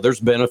earlier, there's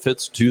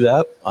benefits to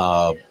that.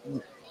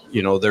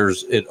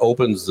 It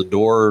opens the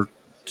door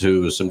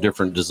to some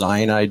different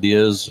design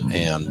ideas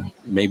and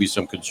maybe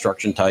some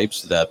construction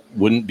types that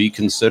wouldn't be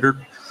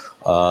considered.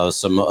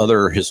 Some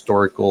other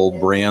historical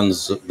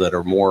brands that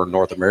are more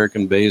North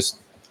American based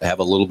have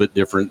a little bit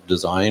different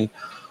design.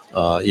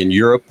 In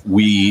Europe,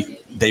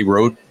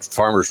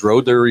 farmers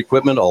rode their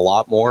equipment a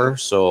lot more.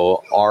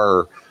 So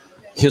our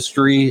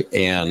history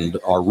and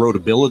our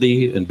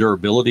roadability and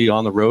durability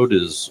on the road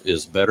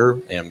is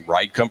better, and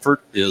ride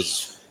comfort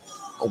is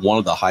one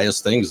of the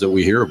highest things that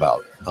we hear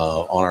about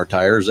on our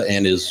tires,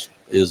 and is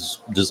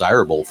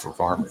desirable for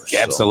farmers.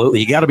 Absolutely.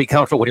 You got to be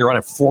comfortable when you're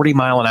running 40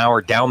 mile an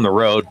hour down the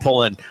road,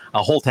 pulling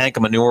a whole tank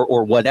of manure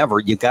or whatever.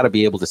 You got to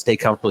be able to stay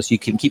comfortable so you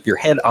can keep your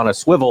head on a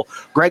swivel.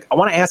 Greg, I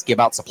want to ask you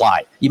about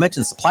supply. You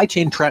mentioned supply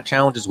chain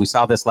challenges. We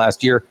saw this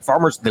last year.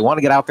 Farmers, they want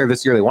to get out there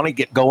this year. They want to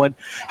get going.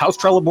 How's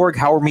Trelleborg?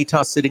 How are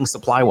Mitas sitting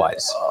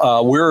supply-wise?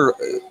 We're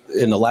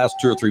in the last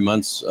 2 or 3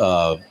 months,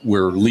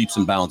 we're leaps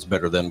and bounds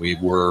better than we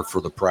were for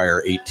the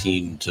prior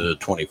 18 to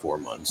 24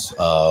 months.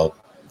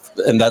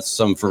 And that's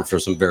for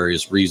some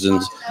various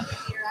reasons.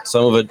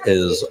 Some of it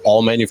is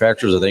all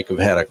manufacturers, I think, have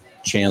had a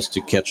chance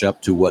to catch up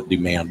to what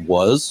demand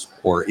was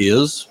or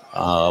is.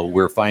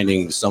 We're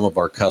finding some of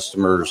our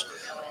customers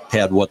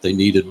had what they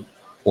needed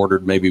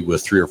ordered maybe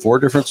with 3 or 4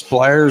 different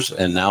suppliers,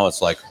 and now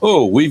it's like,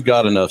 oh, we've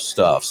got enough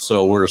stuff.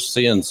 So we're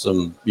seeing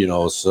some, I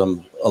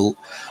don't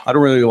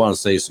really want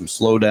to say some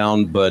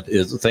slowdown, but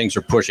things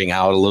are pushing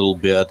out a little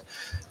bit.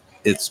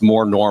 It's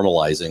more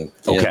normalizing.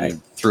 Okay.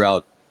 And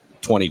throughout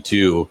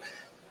 22,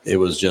 it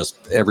was just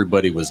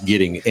everybody was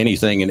getting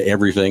anything and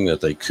everything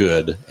that they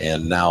could,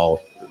 and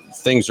now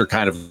things are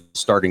kind of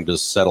starting to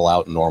settle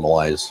out and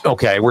normalize.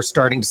 Okay, we're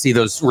starting to see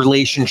those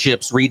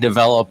relationships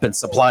redevelop and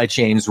supply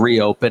chains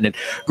reopen. And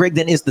Greg,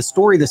 then is the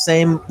story the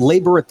same?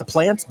 Labor at the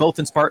plants, both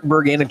in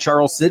Spartanburg and in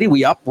Charles City?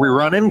 We're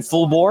running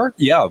full bore?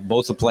 Yeah,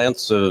 both the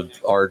plants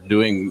are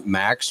doing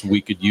max.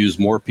 We could use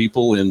more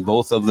people in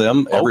both of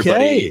them.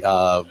 Okay. Everybody,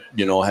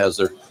 has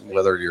their,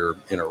 whether you're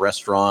in a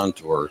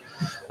restaurant or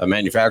a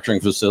manufacturing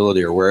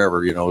facility or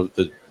wherever,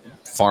 the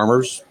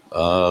farmers,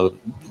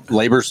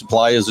 labor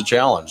supply is a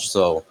challenge.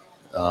 So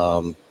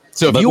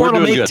if you want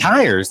to make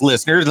tires,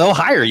 listeners, they'll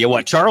hire you.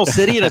 What, Charles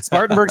City and at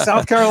Spartanburg,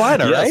 South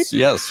Carolina, right?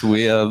 Yes,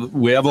 we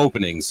have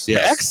openings.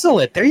 Yes.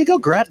 Excellent. There you go.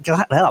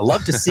 I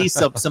love to see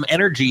some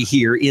energy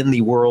here in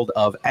the world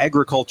of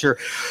agriculture.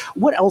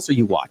 What else are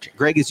you watching,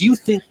 Greg? As you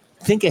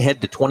think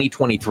ahead to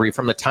 2023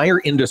 from the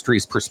tire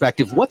industry's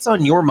perspective, what's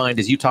on your mind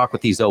as you talk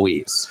with these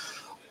OEs?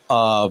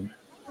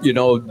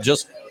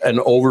 Just an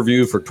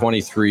overview for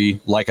 23.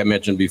 Like I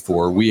mentioned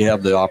before, we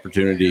have the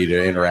opportunity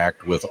to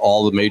interact with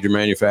all the major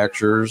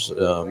manufacturers.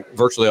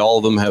 Virtually all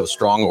of them have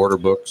strong order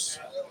books.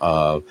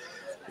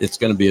 It's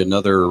going to be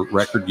another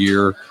record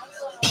year.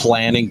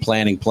 Planning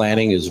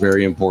is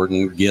very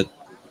important. Get,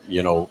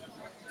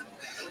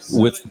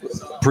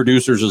 with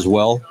producers as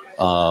well.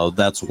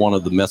 That's one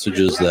of the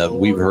messages that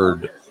we've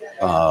heard.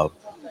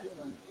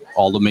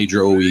 All the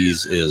major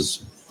OEs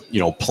is,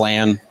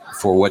 plan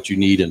for what you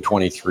need in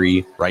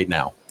 23 right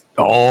now.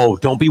 Oh,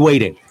 don't be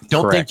waiting.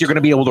 Don't Correct. think you're going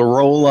to be able to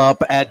roll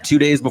up at 2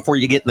 days before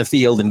you get in the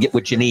field and get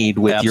what you need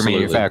with your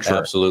manufacturer.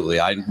 Absolutely.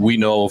 We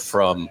know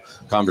from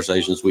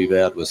conversations we've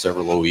had with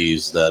several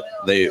OEs that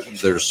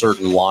there's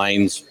certain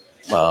lines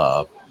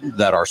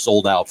that are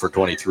sold out for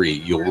 23.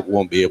 You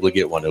won't be able to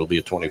get one. It'll be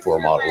a 24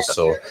 model.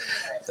 So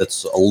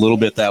it's a little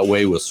bit that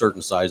way with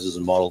certain sizes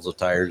and models of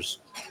tires.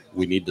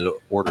 We need the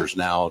orders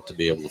now to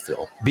be able to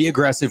fill. Be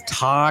aggressive.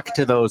 Talk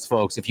to those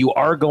folks. If you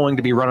are going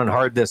to be running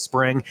hard this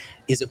spring,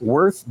 is it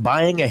worth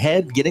buying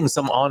ahead, getting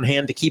some on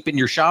hand to keep in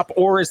your shop,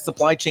 or is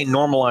supply chain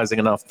normalizing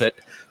enough that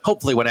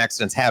hopefully when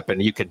accidents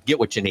happen, you can get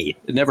what you need?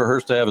 It never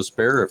hurts to have a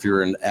spare if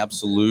you're in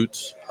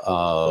absolute,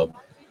 zero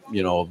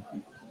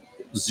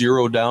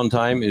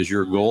downtime is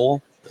your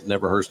goal. It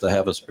never hurts to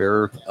have a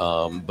spare.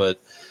 But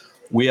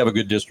we have a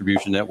good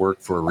distribution network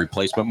for a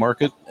replacement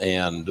market,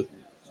 and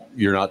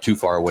you're not too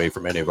far away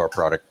from any of our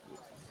product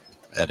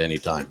at any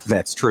time.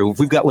 That's true. If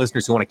we've got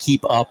listeners who want to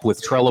keep up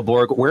with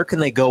Trelleborg, where can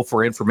they go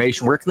for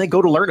information? Where can they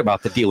go to learn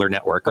about the dealer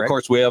network? Right? Of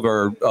course, we have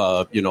our,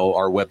 our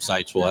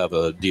websites. We'll have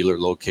a dealer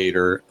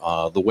locator.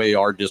 The way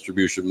our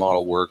distribution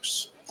model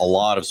works, a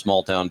lot of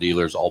small town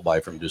dealers all buy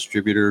from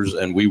distributors,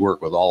 and we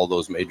work with all of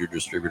those major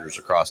distributors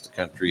across the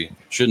country.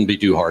 Shouldn't be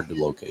too hard to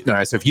locate. All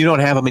right. So if you don't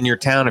have them in your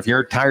town, if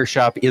your tire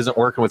shop isn't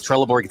working with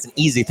Trelleborg, it's an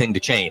easy thing to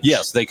change.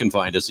 Yes, they can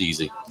find us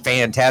easy.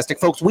 Fantastic.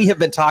 Folks, we have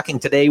been talking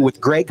today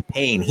with Greg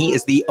Payne. He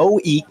is the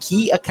OE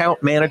Key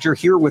Account Manager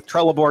here with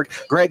Trelleborg.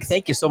 Greg,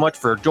 thank you so much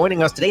for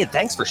joining us today, and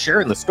thanks for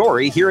sharing the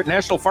story here at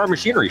National Farm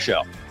Machinery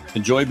Show.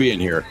 Enjoy being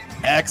here.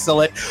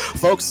 Excellent.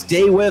 Folks,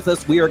 stay with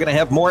us. We are going to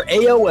have more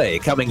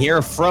AOA coming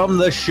here from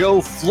the show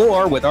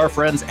floor with our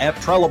friends at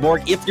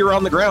Trelleborg. If you're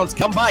on the grounds,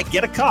 come by,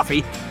 get a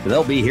coffee.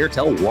 They'll be here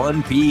till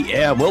 1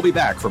 p.m. We'll be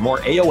back for more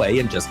AOA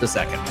in just a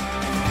second.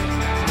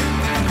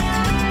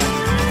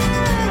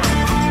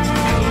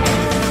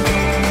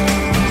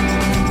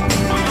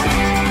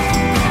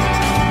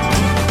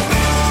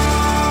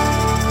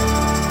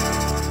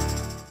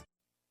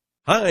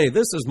 Hi,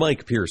 this is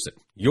Mike Pearson.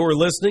 You're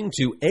listening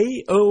to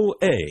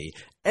AOA,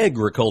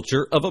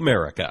 Agriculture of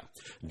America.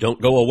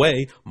 Don't go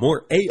away,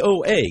 more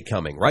AOA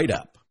coming right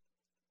up.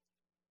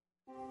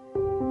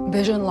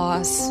 Vision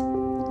loss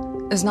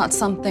is not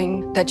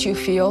something that you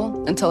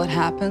feel until it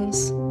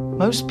happens.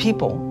 Most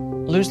people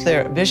lose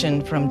their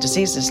vision from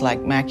diseases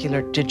like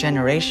macular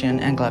degeneration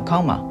and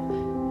glaucoma.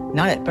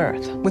 not at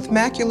birth. With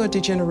macular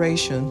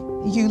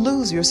degeneration, you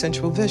lose your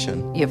central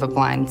vision. You have a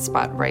blind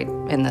spot right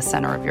in the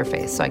center of your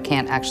face, so I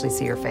can't actually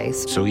see your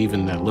face. So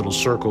even that little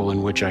circle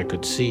in which I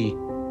could see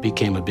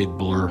became a big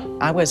blur.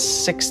 I was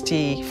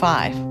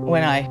 65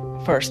 when I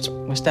first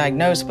was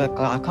diagnosed with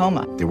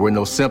glaucoma. There were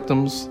no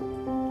symptoms.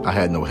 I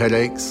had no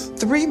headaches.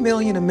 3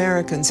 million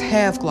Americans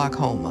have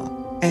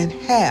glaucoma, and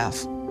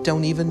half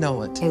don't even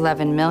know it.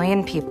 11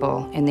 million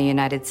people in the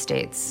United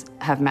States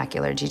have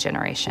macular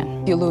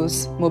degeneration. You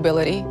lose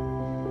mobility,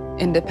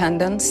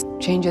 independence,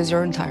 changes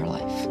your entire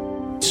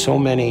life. So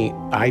many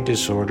eye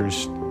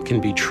disorders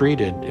can be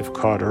treated if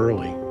caught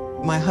early.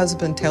 My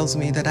husband tells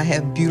me that I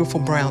have beautiful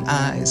brown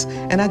eyes,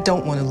 and I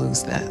don't want to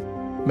lose that.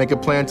 Make a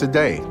plan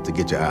today to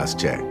get your eyes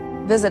checked.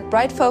 Visit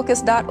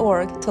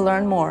brightfocus.org to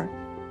learn more.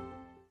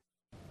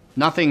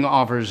 Nothing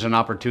offers an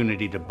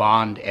opportunity to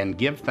bond and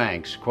give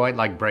thanks quite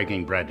like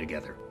breaking bread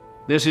together.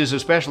 This is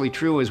especially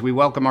true as we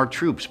welcome our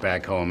troops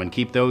back home and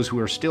keep those who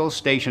are still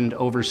stationed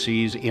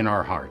overseas in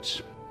our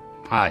hearts.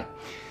 Hi,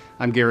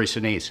 I'm Gary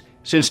Sinise.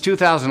 Since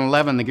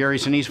 2011, the Gary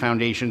Sinise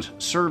Foundation's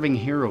Serving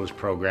Heroes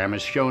program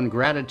has shown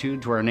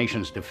gratitude to our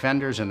nation's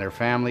defenders and their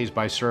families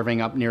by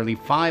serving up nearly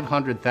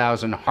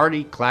 500,000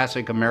 hearty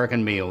classic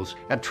American meals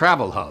at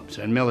travel hubs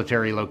and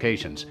military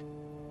locations.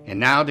 And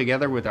now,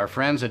 together with our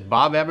friends at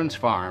Bob Evans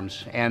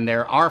Farms and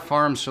their Our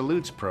Farm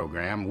Salutes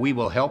program, we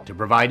will help to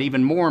provide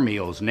even more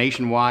meals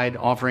nationwide,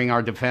 offering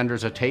our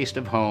defenders a taste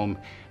of home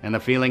and the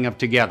feeling of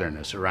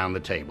togetherness around the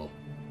table.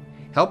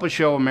 Help us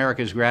show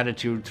America's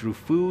gratitude through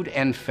food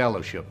and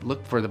fellowship.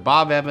 Look for the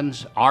Bob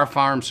Evans Our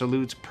Farm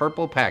Salutes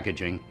purple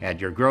packaging at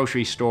your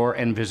grocery store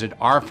and visit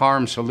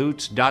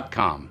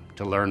ourfarmsalutes.com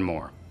to learn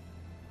more.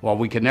 While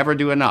we can never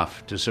do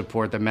enough to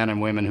support the men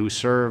and women who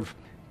serve,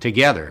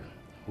 together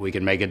we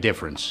can make a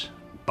difference,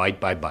 bite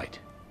by bite.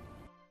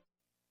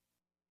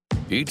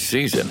 Each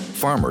season,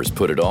 farmers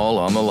put it all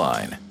on the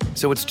line.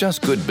 So it's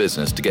just good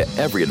business to get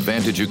every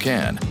advantage you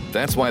can.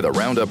 That's why the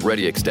Roundup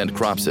Ready Extend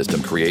crop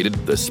system created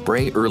the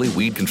Spray Early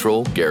Weed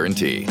Control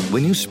Guarantee.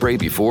 When you spray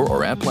before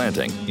or at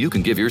planting, you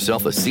can give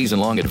yourself a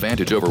season-long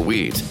advantage over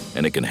weeds,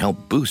 and it can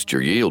help boost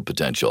your yield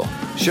potential.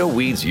 Show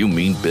weeds you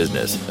mean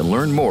business and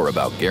learn more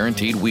about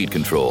guaranteed weed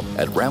control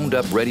at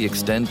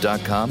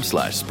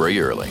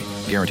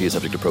RoundupReadyExtend.com/sprayearly. Guarantee is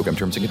subject to program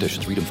terms and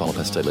conditions. Read and follow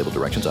pesticide label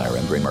directions,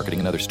 IRM, grain marketing,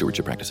 and other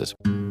stewardship practices.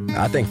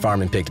 I think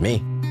farming picked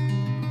me.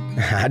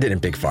 I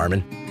didn't pick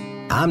farming.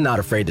 I'm not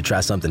afraid to try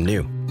something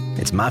new.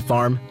 It's my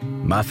farm,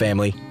 my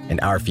family, and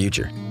our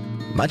future.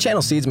 My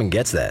Channel Seedsman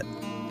gets that.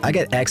 I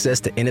get access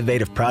to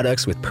innovative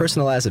products with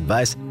personalized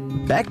advice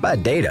backed by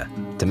data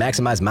to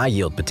maximize my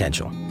yield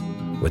potential.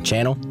 With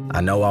Channel,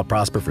 I know I'll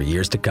prosper for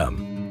years to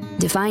come.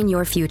 Define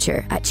your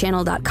future at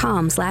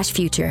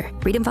channel.com/future.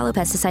 Read and follow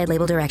pesticide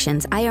label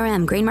directions,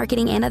 IRM, grain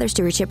marketing, and other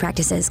stewardship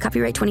practices.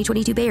 Copyright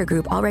 2022 Bayer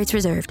Group. All rights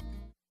reserved.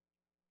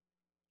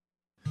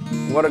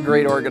 What a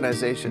great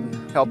organization.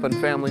 Helping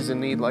families in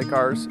need like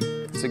ours.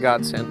 It's a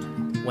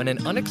godsend. When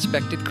an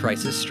unexpected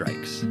crisis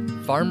strikes,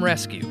 Farm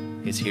Rescue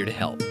is here to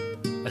help.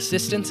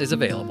 Assistance is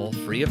available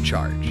free of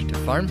charge to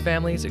farm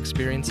families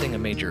experiencing a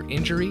major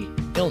injury,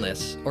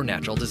 illness, or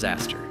natural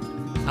disaster.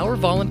 Our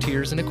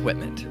volunteers and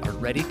equipment are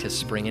ready to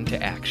spring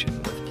into action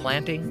with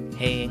planting,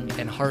 haying,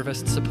 and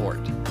harvest support.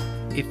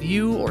 If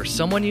you or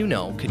someone you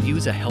know could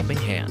use a helping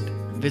hand,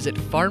 visit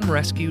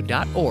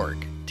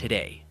farmrescue.org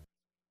today.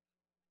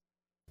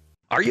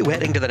 Are you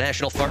heading to the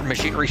National Farm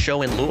Machinery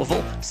Show in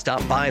Louisville?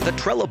 Stop by the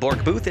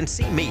Trelleborg booth and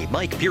see me,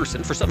 Mike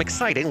Pearson, for some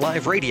exciting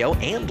live radio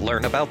and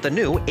learn about the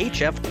new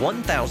HF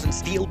 1000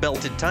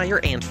 steel-belted tire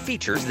and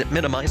features that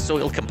minimize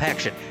soil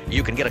compaction.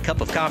 You can get a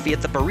cup of coffee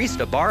at the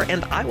Barista Bar,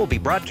 and I will be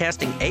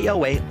broadcasting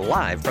AOA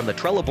live from the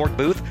Trelleborg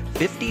booth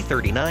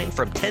 5039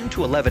 from 10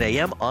 to 11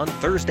 a.m. on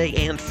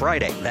Thursday and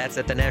Friday. That's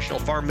at the National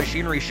Farm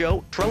Machinery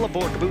Show,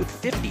 Trelleborg booth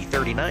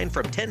 5039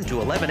 from 10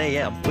 to 11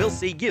 a.m. We'll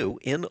see you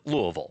in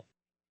Louisville.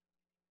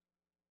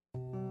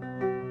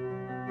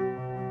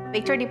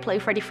 Victor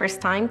deployed for the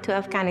first time to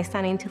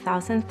Afghanistan in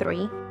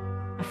 2003.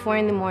 At 4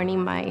 in the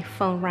morning, my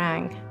phone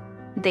rang.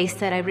 They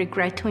said, "I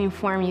regret to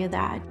inform you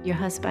that your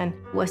husband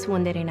was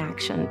wounded in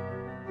action."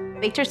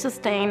 Victor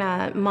sustained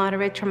a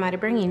moderate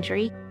traumatic brain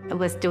injury. I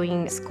was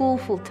doing school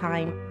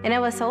full-time, and I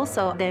was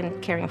also then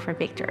caring for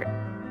Victor.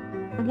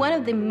 One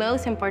of the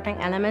most important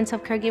elements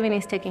of caregiving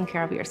is taking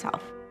care of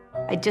yourself.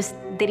 I just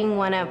didn't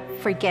want to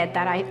forget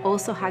that I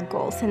also had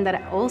goals and that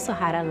I also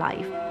had a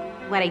life.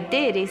 What I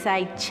did is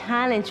I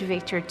challenged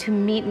Victor to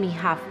meet me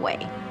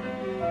halfway.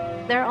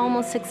 There are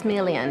almost 6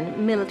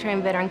 million military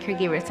and veteran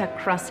caregivers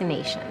across the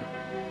nation.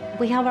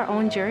 We have our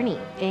own journey,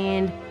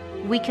 and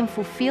we can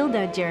fulfill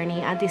that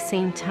journey at the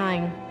same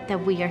time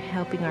that we are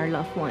helping our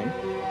loved one.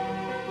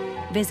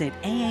 Visit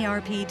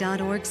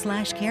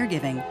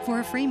aarp.org/caregiving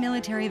for a free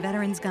military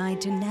veterans guide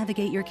to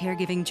navigate your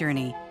caregiving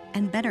journey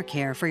and better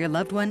care for your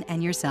loved one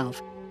and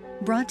yourself.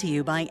 Brought to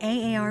you by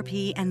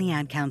AARP and the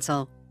Ad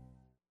Council.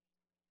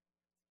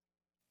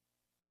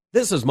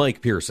 This is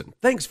Mike Pearson.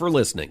 Thanks for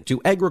listening to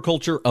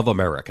Agriculture of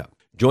America.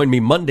 Join me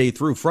Monday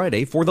through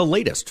Friday for the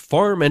latest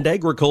farm and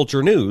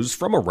agriculture news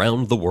from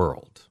around the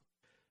world.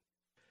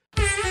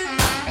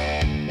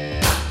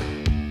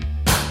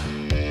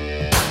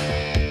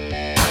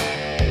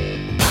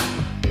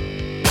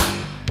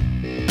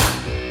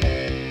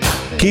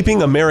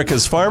 Keeping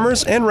America's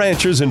farmers and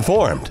ranchers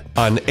informed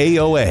on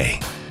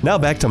AOA. Now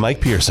back to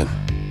Mike Pearson.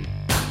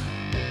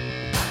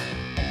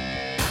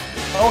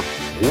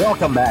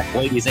 Welcome back,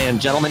 ladies and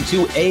gentlemen,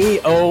 to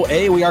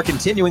AOA. We are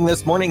continuing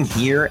this morning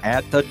here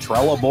at the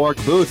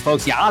Trelleborg booth.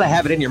 Folks, you ought to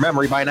have it in your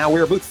memory by now.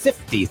 We're booth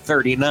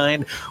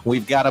 5039.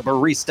 We've got a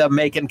barista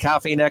making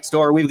coffee next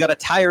door. We've got a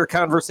tire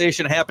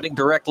conversation happening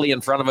directly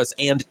in front of us.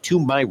 And to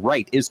my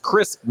right is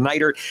Chris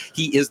Neidert.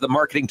 He is the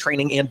marketing,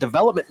 training, and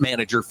development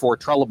manager for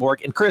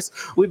Trelleborg. And Chris,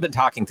 we've been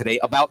talking today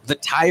about the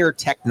tire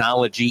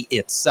technology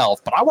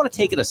itself. But I want to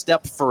take it a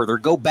step further,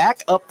 go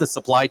back up the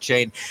supply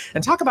chain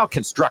and talk about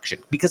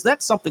construction, because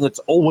that's something that's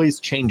always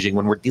changing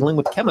when we're dealing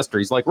with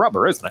chemistries like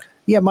rubber, isn't it?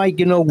 Yeah, Mike,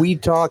 we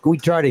try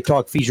to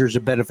talk features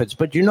and benefits,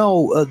 but the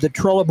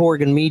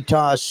Trelleborg and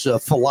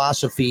Mitas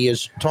philosophy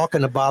is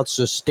talking about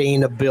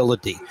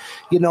sustainability.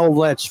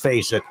 Let's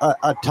face it, a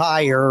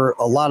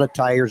lot of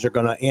tires are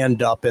going to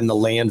end up in the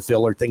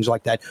landfill or things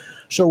like that.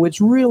 So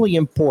it's really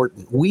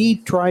important. We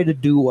try to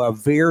do a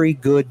very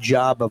good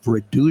job of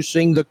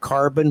reducing the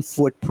carbon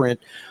footprint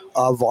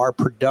of our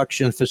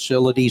production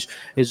facilities.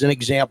 As an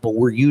example,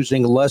 we're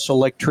using less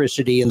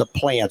electricity in the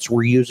plants.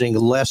 We're using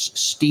less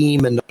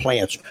steam in the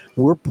plants.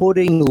 We're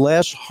putting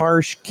less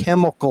harsh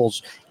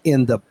chemicals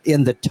in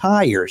the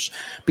tires,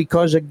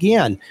 because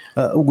again,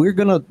 we're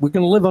gonna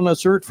live on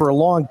this earth for a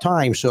long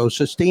time. So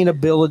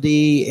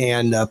sustainability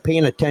and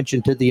paying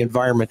attention to the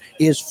environment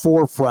is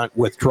forefront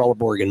with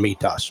Trelleborg and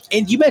Mitas.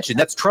 And you mentioned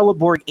that's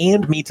Trelleborg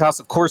and Mitas.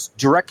 Of course,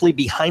 directly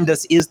behind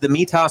us is the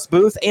Mitas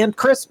booth. And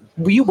Chris,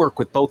 you work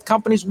with both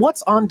companies.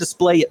 What's on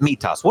display at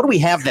Mitas? What do we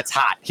have that's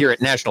hot here at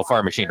National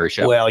Farm Machinery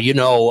Show? Well,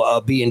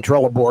 being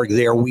Trelleborg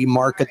there, we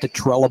market the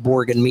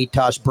Trelleborg and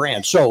Mitas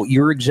brand. So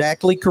you're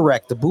exactly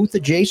correct. The booth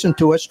adjacent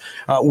to us,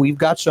 we've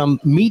got some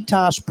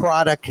Mitas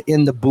product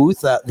in the booth,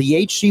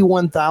 the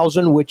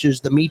HC1000, which is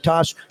the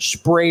Mitas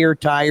sprayer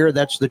tire.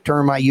 That's the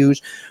term I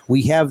use.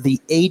 We have the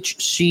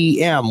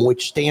HCM,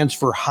 which stands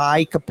for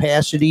high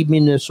capacity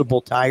municipal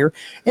tire.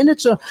 And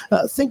it's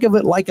think of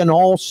it like an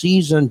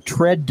all-season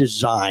tread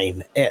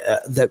design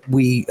that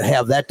we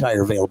have that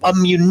tire available. A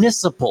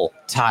municipal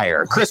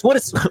tire. Chris,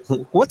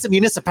 what's a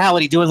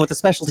municipality doing with a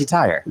specialty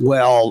tire?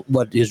 Well,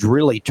 what is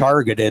really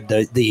targeted,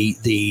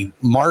 the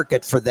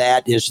market for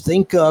that is,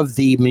 think of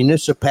the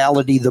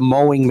municipality, the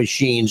mowing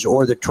machines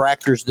or the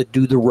tractors that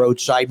do the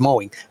roadside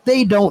mowing.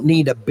 They don't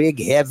need a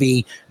big,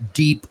 heavy,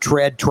 deep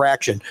tread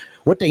traction.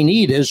 What they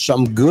need is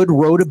some good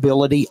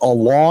roadability, a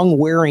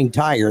long-wearing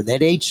tire.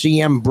 That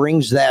HCM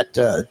brings that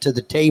to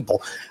the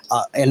table.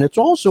 And it's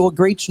also a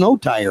great snow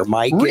tire,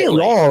 Mike.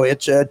 Really?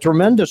 It's a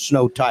tremendous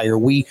snow tire.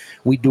 We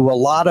do a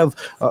lot of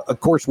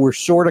course, we're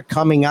sort of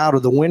coming out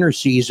of the winter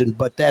season,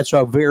 but that's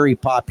a very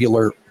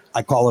popular,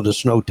 I call it a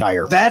snow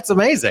tire. That's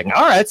amazing.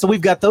 All right, so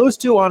we've got those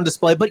two on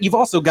display, but you've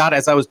also got,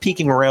 as I was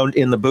peeking around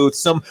in the booth,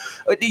 some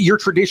your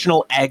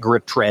traditional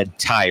Agri-Tread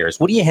tires.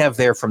 What do you have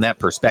there from that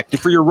perspective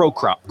for your row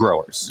crop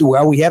growers?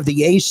 Well, we have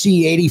the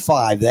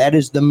AC85. That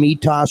is the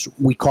Mitas.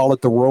 We call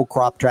it the row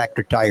crop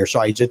tractor tire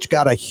size. It's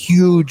got a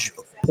huge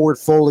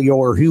portfolio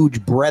or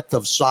huge breadth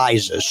of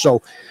sizes.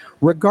 So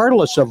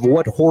regardless of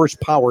what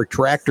horsepower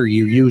tractor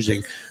you're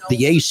using, the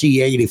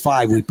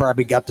AC85, we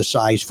probably got the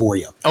size for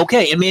you.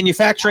 Okay, and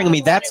manufacturing,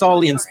 that's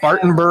all in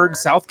Spartanburg,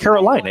 South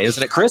Carolina,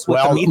 isn't it, Chris?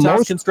 With the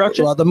Mitas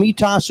construction? Well, the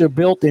Mitas are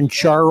built in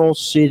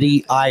Charles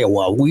City,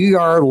 Iowa. We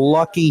are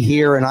lucky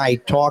here, and I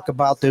talk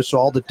about this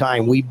all the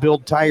time. We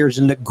build tires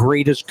in the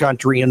greatest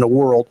country in the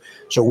world.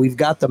 So we've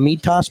got the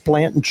Mitas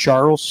plant in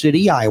Charles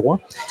City, Iowa,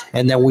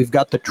 and then we've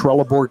got the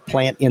Trelleborg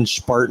plant in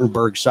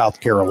Spartanburg,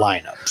 South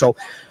Carolina.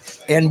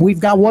 And we've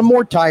got one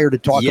more tire to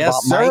talk about,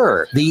 Mike.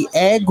 Sir. The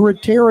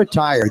Agri-Terra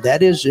tire.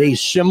 That is a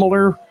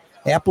similar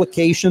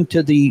application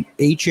to the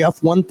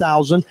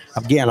HF1000.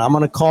 Again, I'm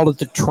going to call it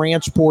the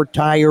transport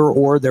tire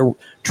or the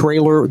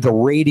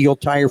radial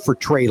tire for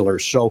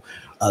trailers. So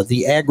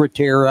the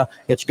Agri-Terra,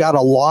 it's got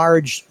a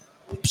large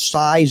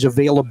size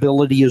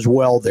availability as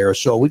well there.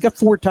 So we got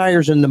 4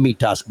 tires in the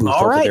Mitas booth.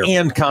 All right,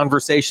 and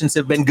conversations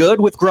have been good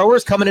with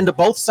growers coming into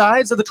both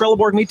sides of the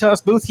Trelleborg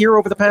Mitas booth here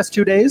over the past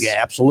 2 days. Yeah,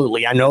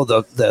 absolutely. I know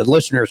the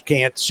listeners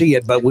can't see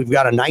it, but we've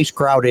got a nice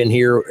crowd in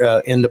here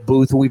in the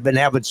booth. We've been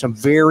having some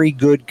very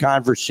good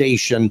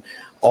conversation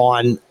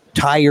on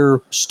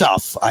tire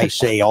stuff, I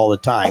say all the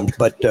time.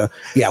 But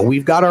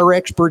we've got our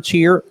experts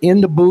here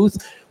in the booth,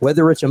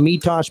 whether it's a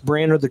Mitas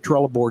brand or the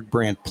Trelleborg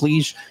brand.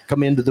 Please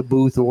come into the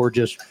booth or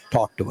just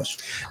talk to us.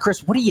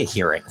 Chris, what are you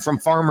hearing from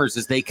farmers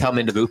as they come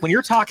into the booth? When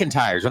you're talking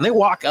tires, when they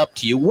walk up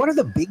to you, what are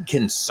the big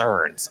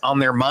concerns on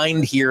their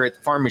mind here at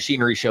Farm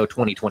Machinery Show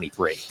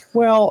 2023?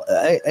 Well,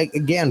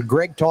 again,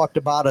 Greg talked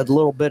about it a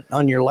little bit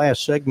on your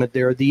last segment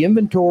there. The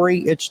inventory,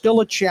 it's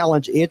still a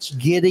challenge. It's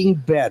getting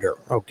better,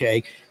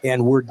 okay?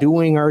 And we're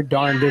doing our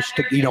darndest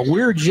to,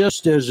 we're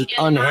just as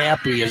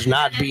unhappy as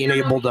not being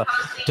able to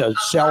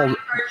sell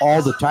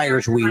all the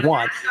tires we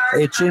want.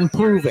 It's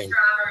improving.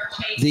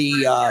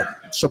 The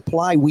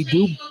supply, we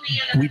do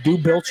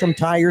build some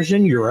tires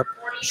in Europe.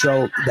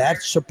 So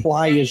that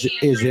supply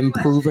is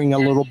improving a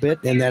little bit.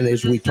 And then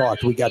as we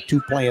talked, we got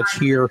 2 plants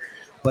here,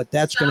 but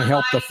that's going to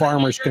help the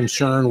farmers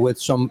concerned with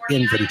some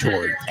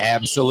inventory.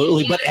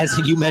 Absolutely. But as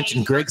you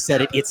mentioned, Greg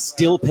said it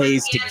still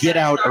pays to get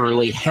out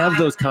early, have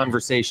those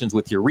conversations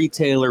with your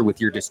retailer,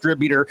 with your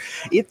distributor.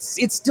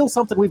 It's still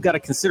something we've got to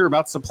consider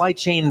about. Supply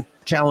chain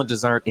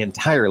challenges aren't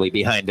entirely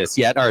behind us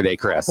yet, are they,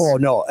 Chris? Oh,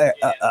 no.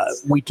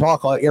 We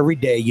talk every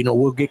day.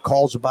 We'll get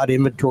calls about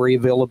inventory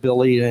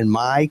availability. And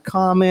my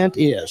comment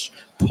is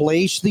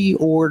place the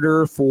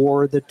order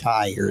for the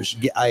tires.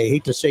 I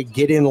hate to say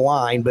get in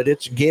line, but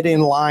it's get in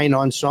line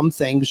on some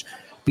things,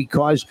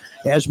 because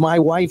as my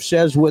wife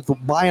says with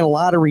buying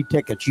lottery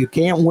tickets, you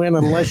can't win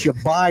unless you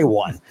buy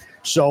one.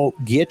 So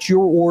get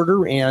your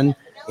order in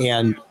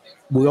and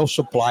we'll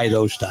supply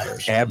those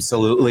tires.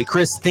 Absolutely.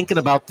 Chris, thinking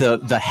about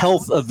the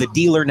health of the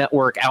dealer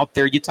network out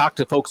there, you talk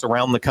to folks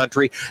around the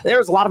country,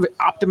 there's a lot of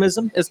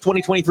optimism as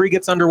 2023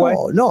 gets underway.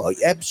 Oh, no,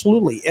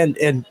 absolutely. And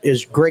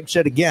as Greg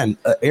said again,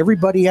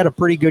 everybody had a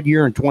pretty good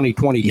year in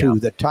 2022. Yeah.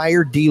 The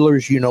tire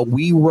dealers,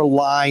 we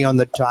rely on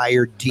the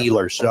tire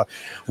dealers.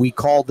 We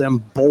call them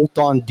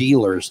bolt-on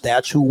dealers.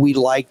 That's who we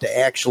like to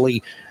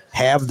actually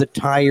have the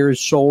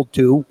tires sold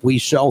to. We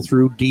sell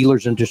through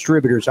dealers and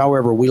distributors.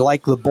 However, we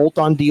like the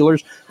bolt-on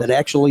dealers that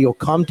actually will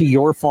come to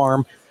your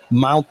farm,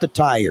 mount the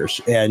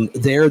tires, and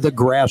they're the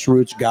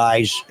grassroots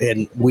guys,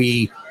 and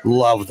we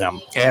love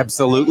them.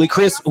 Absolutely.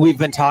 Chris, we've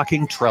been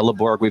talking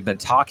Trelleborg. We've been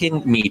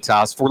talking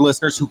Mitas. For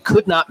listeners who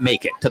could not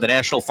make it to the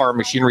National Farm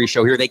Machinery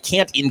Show here, they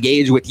can't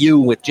engage with you,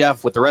 with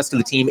Jeff, with the rest of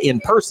the team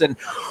in person.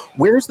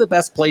 Where's the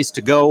best place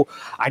to go?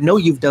 I know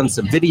you've done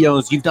some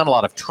videos. You've done a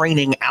lot of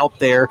training out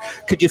there.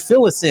 Could you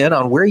fill us in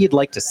on where you'd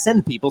like to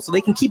send people so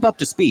they can keep up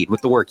to speed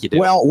with the work you do?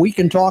 Well, we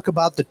can talk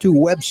about the 2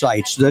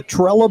 websites. The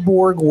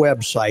Trelleborg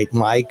website,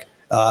 Mike,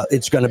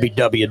 it's going to be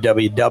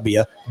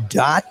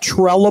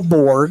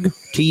www.trelleborg,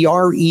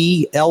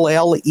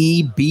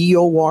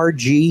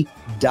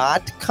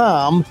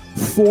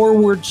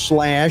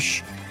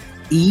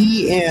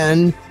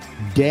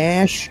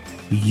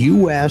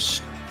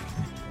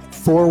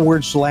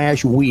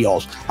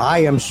 I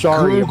am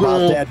sorry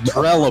Google about that.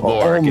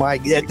 Trelleborg. Oh my,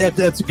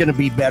 that's going to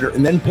be better.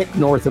 And then pick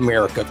North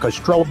America, because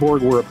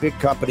Trelleborg, we're a big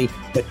company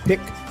that pick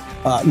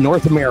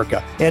North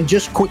America. And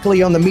just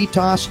quickly on the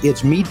Mitas,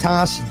 it's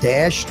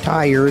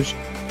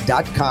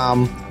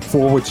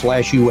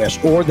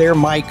mitas-tires.com/US, or there,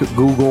 Mike,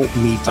 Google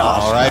Mitas.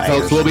 All right, tires.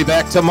 folks, we'll be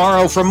back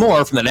tomorrow for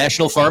more from the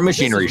National Farm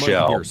Machinery This is Mike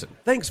Show. Pearson.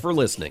 Thanks for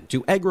listening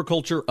to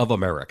Agriculture of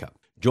America.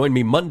 Join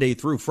me Monday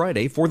through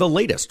Friday for the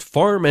latest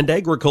farm and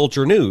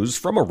agriculture news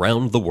from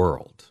around the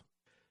world.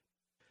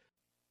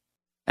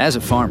 As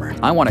a farmer,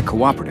 I want a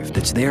cooperative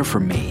that's there for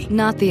me.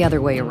 Not the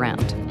other way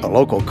around. A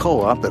local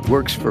co-op that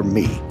works for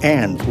me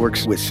and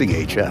works with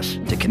CHS.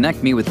 To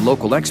connect me with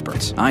local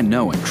experts I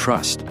know and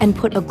trust. And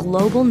put a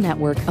global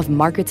network of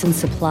markets and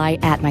supply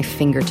at my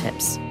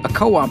fingertips. A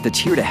co-op that's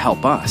here to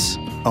help us.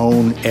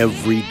 Own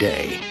every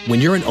day. When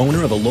you're an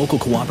owner of a local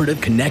cooperative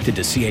connected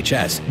to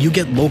CHS, you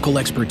get local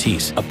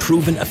expertise, a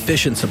proven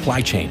efficient supply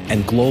chain,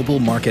 and global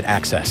market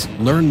access.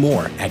 Learn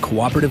more at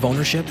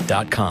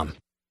cooperativeownership.com.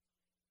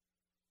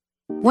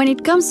 When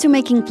it comes to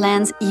making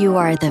plans, you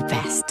are the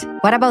best.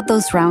 What about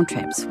those round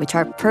trips, which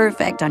are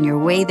perfect on your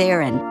way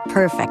there and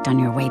perfect on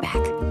your way back?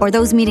 Or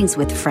those meetings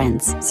with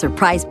friends,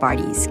 surprise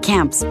parties,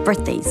 camps,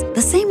 birthdays.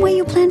 The same way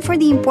you plan for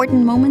the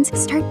important moments,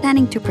 start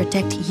planning to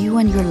protect you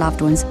and your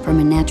loved ones from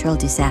a natural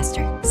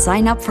disaster.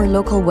 Sign up for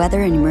local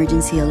weather and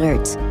emergency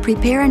alerts.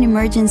 Prepare an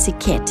emergency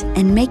kit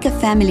and make a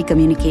family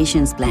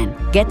communications plan.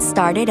 Get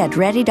started at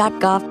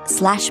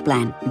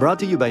ready.gov/plan. Brought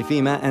to you by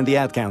FEMA and the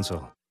Ad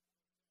Council.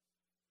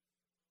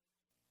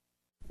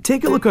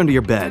 Take a look under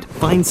your bed.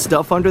 Find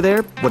stuff under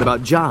there? What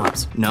about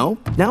jobs? No?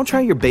 Now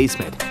try your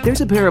basement.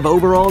 There's a pair of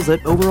overalls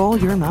that overall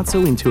you're not so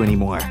into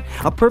anymore.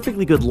 A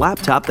perfectly good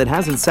laptop that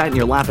hasn't sat in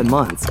your lap in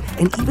months.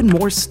 And even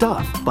more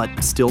stuff, but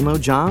still no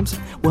jobs?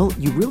 Well,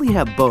 you really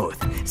have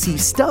both. See,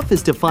 stuff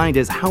is defined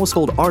as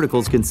household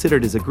articles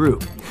considered as a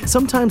group.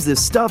 Sometimes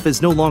this stuff is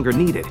no longer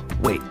needed.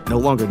 Wait, no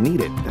longer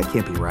needed? That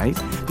can't be right.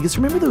 Because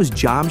remember those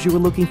jobs you were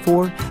looking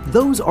for?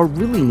 Those are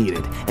really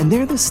needed, and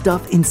they're the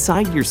stuff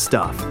inside your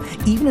stuff.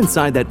 Even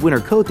inside that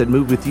winter coat that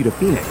moved with you to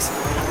Phoenix.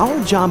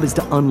 Our job is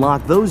to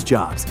unlock those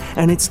jobs,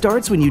 and it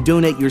starts when you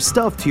donate your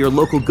stuff to your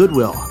local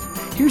Goodwill.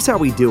 Here's how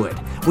we do it.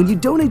 When you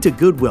donate to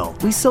Goodwill,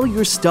 we sell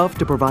your stuff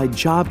to provide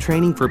job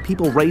training for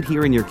people right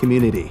here in your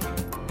community.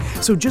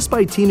 So just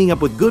by teaming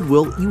up with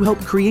Goodwill, you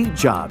help create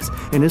jobs.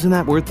 And isn't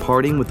that worth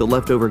parting with the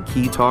leftover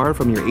guitar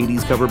from your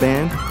 80s cover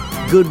band?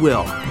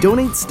 Goodwill.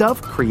 Donate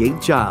stuff, create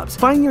jobs.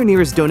 Find your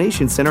nearest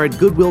donation center at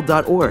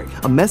goodwill.org.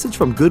 A message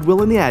from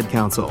Goodwill and the Ad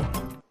Council.